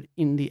sacred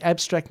in the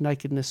abstract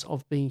nakedness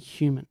of being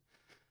human.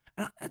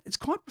 And it's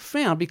quite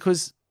profound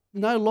because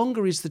no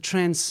longer is the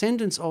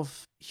transcendence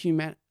of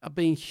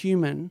being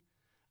human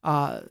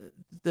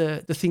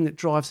the thing that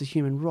drives the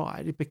human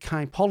right. It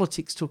became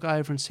politics took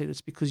over and said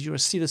it's because you're a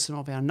citizen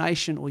of our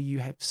nation or you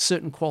have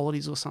certain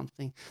qualities or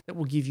something that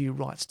will give you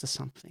rights to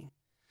something.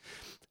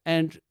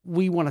 And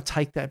we want to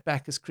take that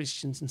back as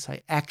Christians and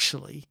say,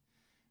 actually,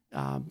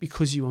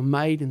 because you are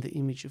made in the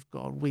image of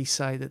God, we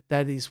say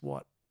that is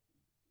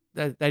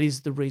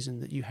the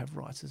reason that you have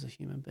rights as a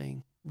human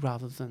being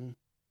rather than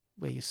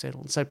where you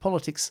settle. And so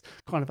politics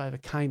kind of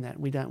overcame that.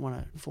 We don't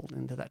want to fall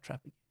into that trap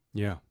again.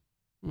 Yeah,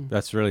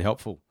 that's really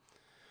helpful.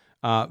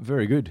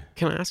 Very good.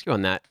 Can I ask you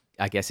on that?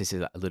 I guess this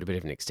is a little bit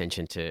of an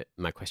extension to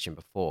my question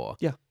before.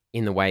 Yeah.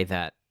 In the way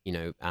that,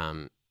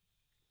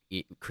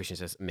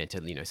 Christians are meant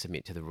to,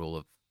 submit to the rule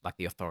of like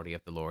the authority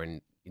of the law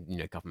and,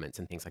 governments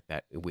and things like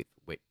that with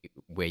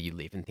where you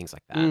live and things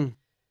like that.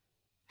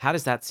 How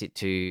does that sit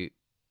to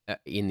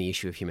in the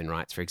issue of human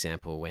rights, for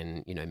example,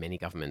 when, many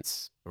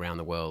governments around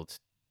the world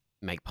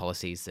make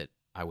policies that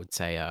I would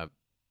say are,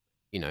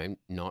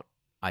 not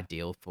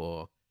ideal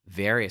for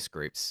various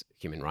groups,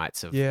 human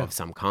rights of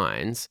some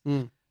kinds.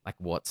 Like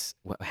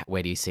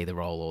where do you see the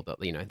role or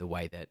the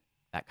way that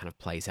kind of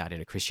plays out in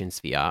a Christian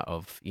sphere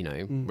of,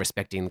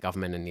 respecting the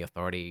government and the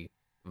authority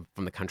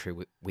from the country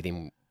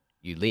within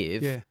you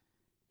live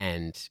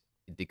and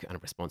the kind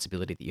of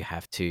responsibility that you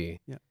have to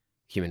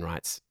human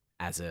rights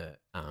as a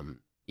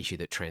issue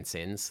that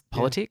transcends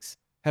politics?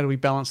 How do we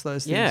balance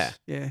those things?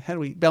 Yeah. How do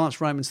we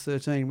balance Romans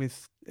 13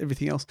 with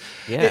everything else?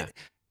 Yeah.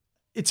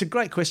 It's a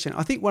great question.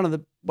 I think one of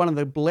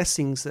the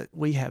blessings that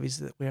we have is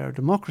that we are a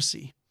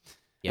democracy.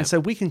 Yep. And so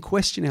we can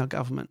question our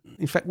government.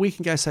 In fact, we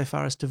can go so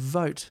far as to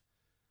vote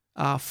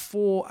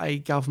for a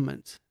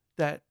government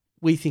that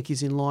we think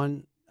is in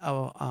line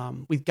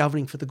with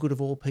governing for the good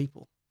of all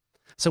people.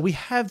 So we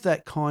have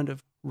that kind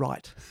of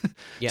right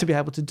to be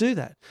able to do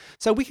that.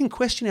 So we can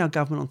question our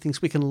government on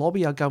things. We can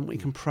lobby our government.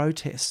 We can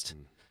protest.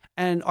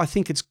 And I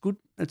think it's good,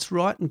 it's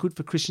right and good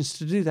for Christians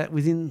to do that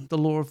within the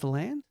law of the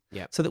land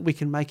so that we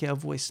can make our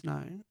voice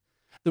known.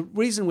 The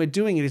reason we're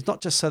doing it is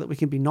not just so that we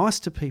can be nice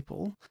to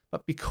people,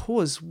 but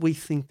because we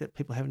think that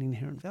people have an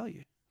inherent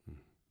value.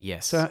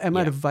 Yes. So our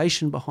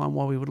motivation behind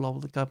why we would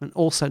lobby the government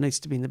also needs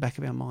to be in the back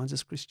of our minds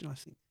as Christian, I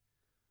think.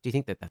 Do you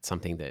think that that's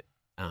something that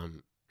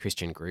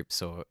Christian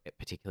groups, or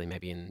particularly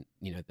maybe in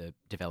the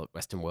developed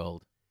Western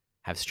world,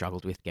 have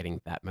struggled with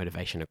getting that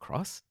motivation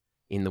across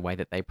in the way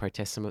that they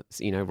protest some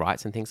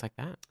rights and things like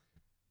that?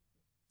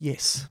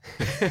 Yes.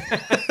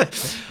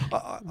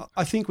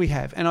 I think we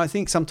have. And I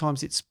think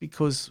sometimes it's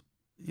because,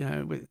 I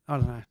don't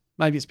know,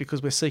 maybe it's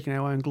because we're seeking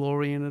our own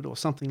glory in it or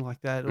something like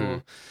that,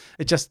 or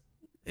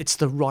it's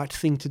the right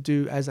thing to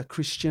do as a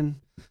Christian.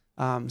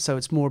 So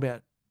it's more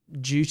about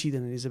duty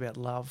than it is about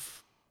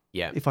love.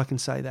 Yeah. If I can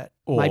say that.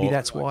 Or, maybe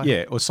that's why.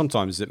 Yeah, or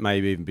sometimes it may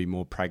even be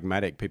more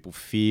pragmatic. People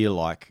feel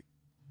like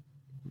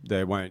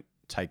they won't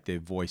take their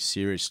voice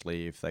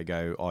seriously if they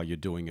go, "Oh, you're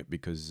doing it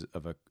because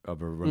of a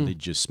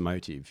religious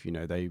motive." You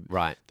know, they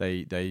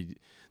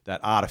that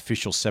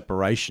artificial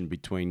separation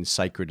between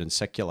sacred and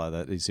secular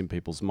that is in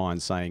people's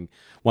minds, saying,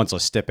 "Once I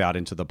step out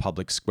into the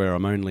public square,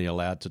 I'm only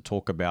allowed to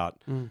talk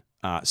about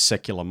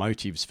secular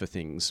motives for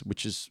things,"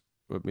 which is,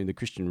 I mean, the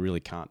Christian really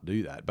can't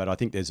do that. But I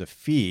think there's a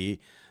fear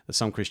that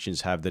some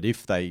Christians have that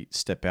if they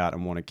step out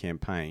and want to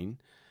campaign,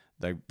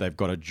 they've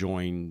got to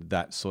join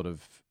that sort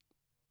of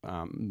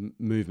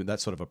movement, that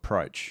sort of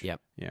approach.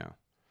 Yep. Yeah.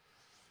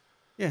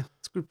 Yeah,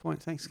 that's a good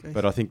point. Thanks, Keith.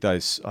 But I think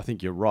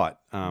you're right.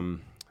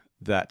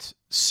 That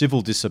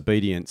civil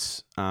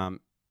disobedience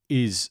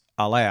is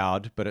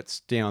allowed, but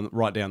it's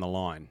right down the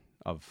line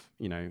of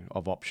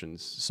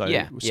options. So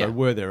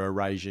were there a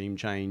regime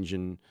change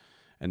and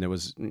there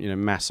was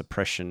mass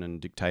oppression and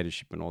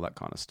dictatorship and all that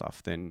kind of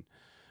stuff, then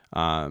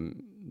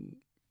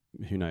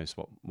who knows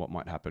what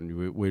might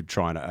happen. We're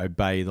trying to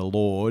obey the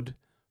Lord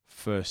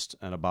first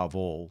and above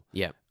all.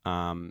 Yeah.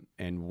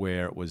 And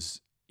where it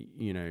was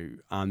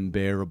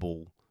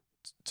unbearable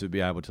to be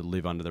able to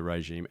live under the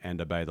regime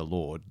and obey the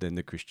Lord, then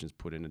the Christians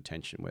put in a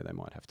tension where they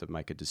might have to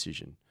make a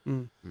decision.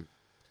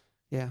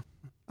 Yeah.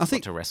 I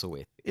think to wrestle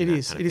with. It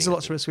is a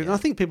lot to wrestle with. And I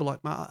think people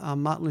like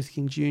Martin Luther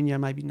King Jr.,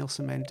 maybe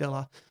Nelson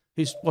Mandela,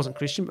 who wasn't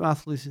Christian, but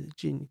Martin Luther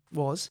King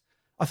was.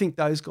 I think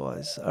those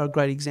guys are a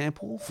great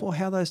example for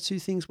how those two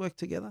things work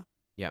together.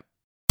 Yep.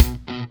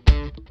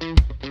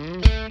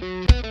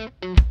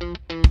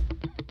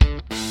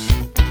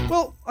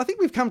 Well, I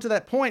think we've come to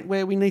that point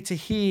where we need to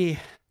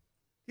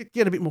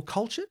get a bit more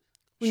cultured,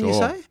 you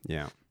say?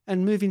 Yeah.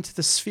 And move into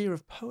the sphere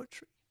of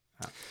poetry.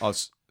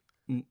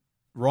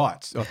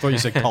 Right. I thought you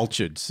said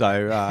cultured.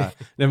 So,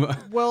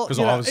 well,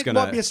 it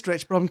might be a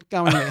stretch, but I'm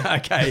going there.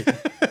 Okay.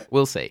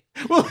 We'll see.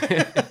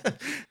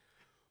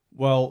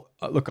 Well,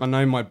 look, I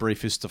know my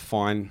brief is to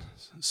find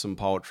some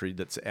poetry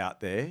that's out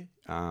there.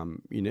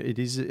 It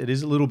is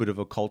a little bit of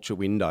a culture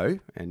window,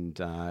 and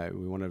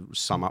we want to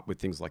sum up with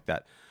things like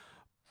that.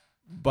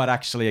 But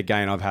actually,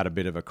 again, I've had a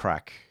bit of a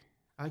crack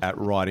at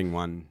writing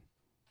one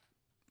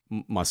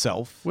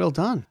myself. Well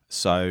done.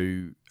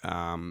 So,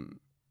 how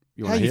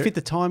you fit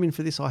the time in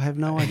for this, I have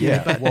no idea.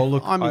 Yeah. But well,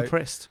 look, I'm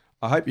impressed.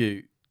 I hope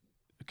you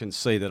can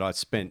see that I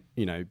spent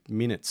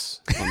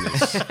minutes on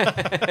this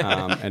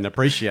and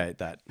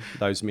appreciate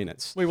those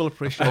minutes. We will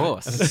appreciate. Of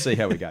course. Let's see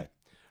how we go.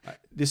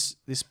 This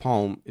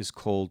poem is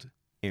called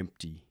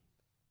 "Empty"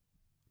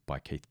 by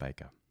Keith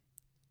Baker.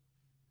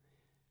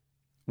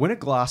 When a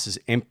glass is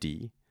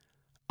empty,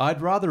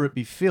 I'd rather it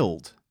be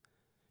filled,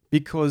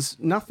 because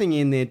nothing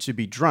in there to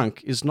be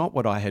drunk is not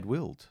what I had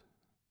willed.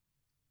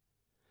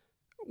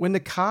 When the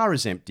car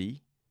is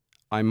empty,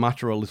 I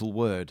mutter a little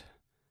word,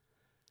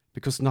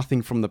 because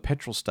nothing from the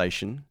petrol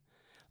station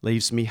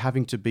leaves me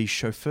having to be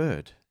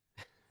chauffeured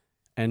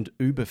and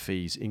Uber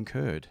fees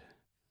incurred.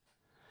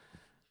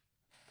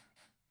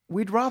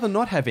 We'd rather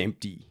not have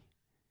empty,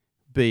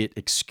 be it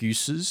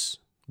excuses,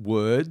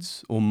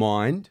 words, or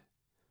mind,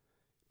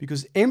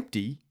 because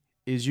empty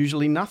is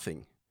usually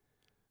nothing.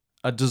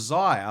 A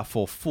desire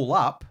for full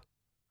up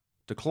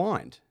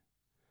declined.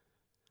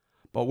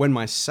 But when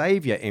my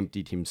Saviour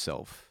emptied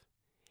himself,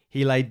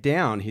 he laid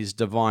down his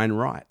divine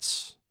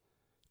rights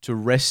to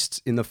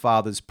rest in the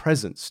Father's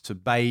presence, to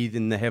bathe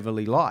in the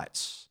heavenly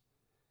lights.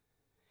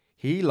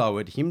 He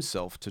lowered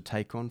himself to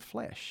take on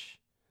flesh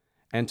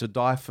and to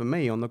die for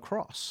me on the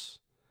cross.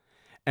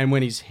 And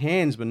when his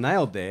hands were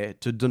nailed there,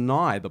 to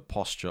deny the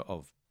posture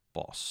of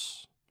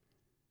boss.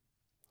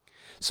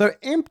 So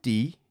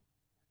empty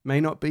may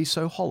not be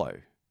so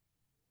hollow,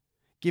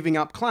 giving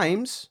up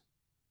claims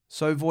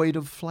so void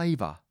of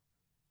flavour.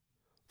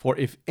 For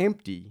if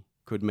empty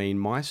could mean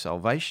my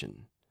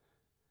salvation,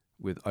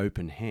 with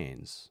open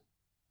hands,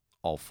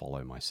 I'll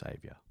follow my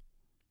Saviour.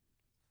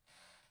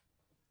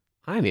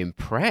 I'm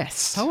impressed.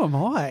 So am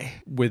I.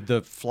 With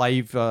the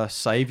flavour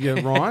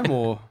saviour rhyme,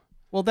 or?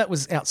 Well, that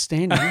was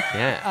outstanding.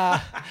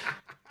 Yeah.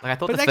 I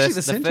thought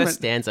the first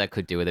stanza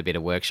could do with a bit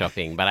of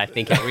workshopping, but I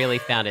think it really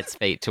found its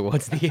feet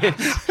towards the end.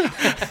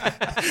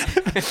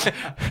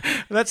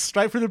 That's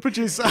straight from the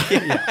producer.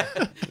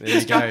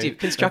 Yeah.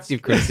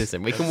 Constructive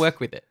criticism. We can work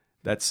with it.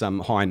 That's some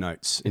high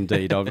notes,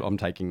 indeed. I'm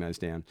taking those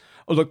down.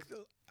 Oh, look,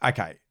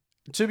 okay.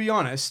 To be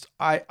honest,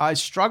 I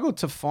struggled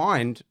to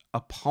find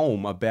a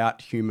poem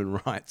about human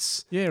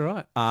rights. Yeah,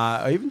 right.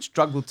 I even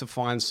struggled to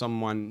find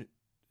someone,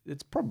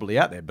 it's probably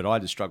out there, but I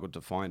just struggled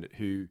to find it,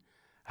 who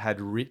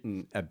had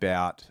written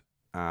about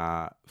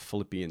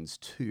Philippians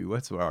 2.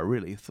 That's where I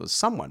really thought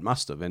someone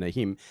must have, and a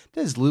hymn.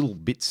 There's little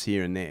bits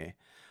here and there.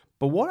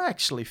 But what I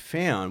actually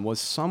found was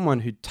someone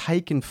who'd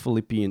taken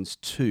Philippians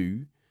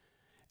 2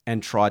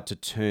 and tried to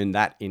turn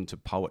that into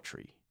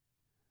poetry.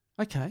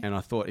 Okay. And I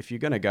thought, if you're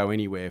going to go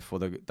anywhere for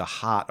the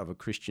heart of a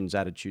Christian's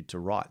attitude to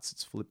rights,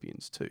 it's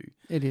Philippians 2.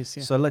 It is,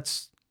 yeah. So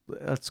let's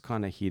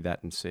kind of hear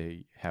that and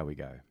see how we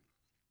go.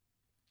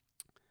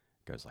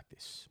 It goes like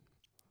this.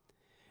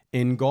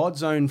 In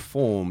God's own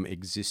form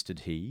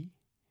existed he,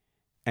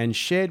 and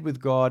shared with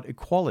God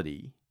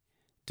equality,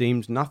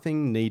 deemed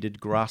nothing needed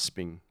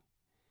grasping.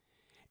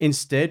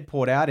 Instead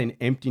poured out in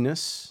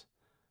emptiness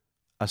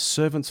a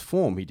servant's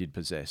form he did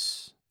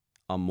possess,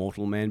 a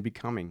mortal man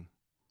becoming.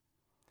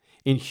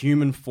 In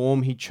human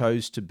form he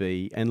chose to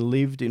be, and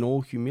lived in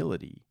all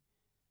humility,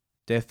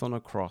 death on a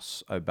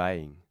cross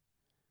obeying.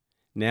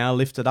 Now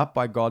lifted up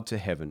by God to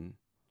heaven,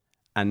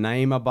 a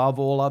name above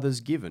all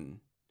others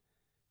given,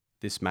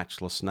 this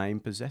matchless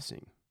name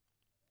possessing.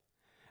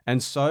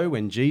 And so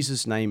when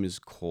Jesus' name is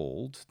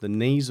called, the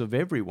knees of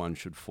everyone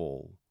should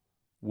fall,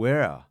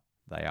 where'er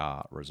they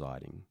are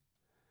residing.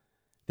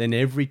 Then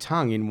every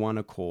tongue in one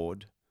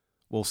accord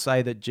will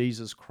say that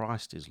Jesus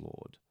Christ is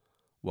Lord,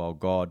 while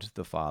God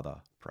the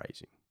Father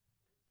praising.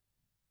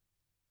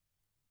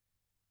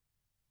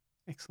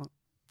 Excellent.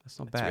 That's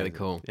not That's bad. really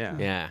cool.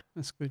 Yeah.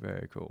 That's good.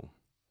 Very cool.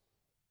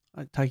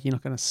 I take it you're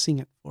not going to sing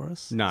it for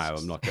us. No,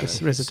 I'm not going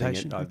to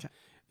recitation. sing it. Okay.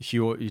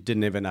 You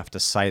didn't even have to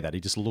say that. He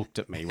just looked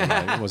at me when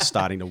I was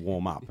starting to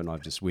warm up, and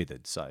I've just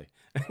withered. So,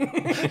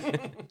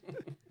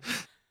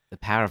 The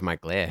power of my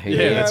glare. Who yeah,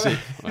 knew? that's it.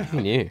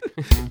 Who knew?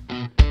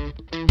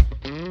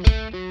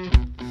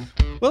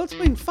 Well, it's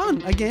been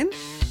fun again,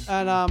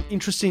 and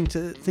interesting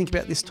to think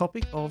about this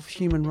topic of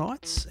human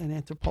rights and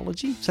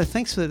anthropology. So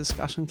thanks for the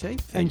discussion,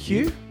 Keith. Thank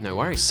you. No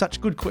worries. Such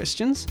good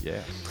questions.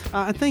 Yeah.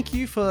 And thank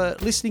you for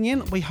listening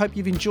in. We hope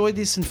you've enjoyed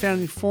this and found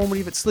it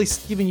informative. It's at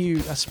least given you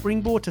a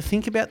springboard to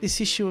think about this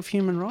issue of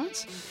human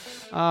rights.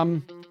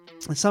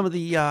 And some of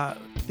the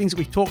things that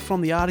we've talked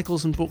from, the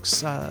articles and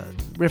books,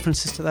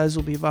 references to those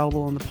will be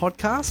available on the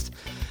podcast.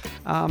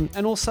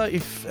 And also,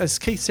 if, as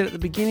Keith said at the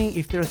beginning,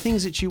 if there are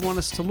things that you want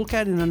us to look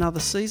at in another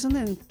season,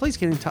 then please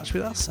get in touch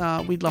with us.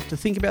 We'd love to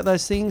think about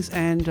those things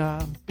and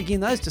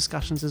begin those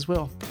discussions as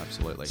well.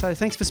 Absolutely. So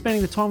thanks for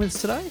spending the time with us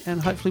today, and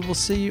hopefully we'll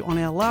see you on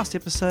our last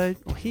episode,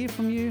 or hear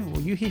from you,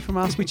 or you hear from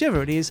us,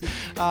 whichever it is,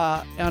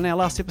 on our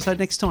last episode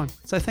next time.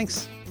 So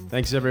thanks.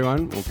 Thanks,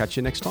 everyone. We'll catch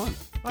you next time.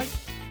 Bye.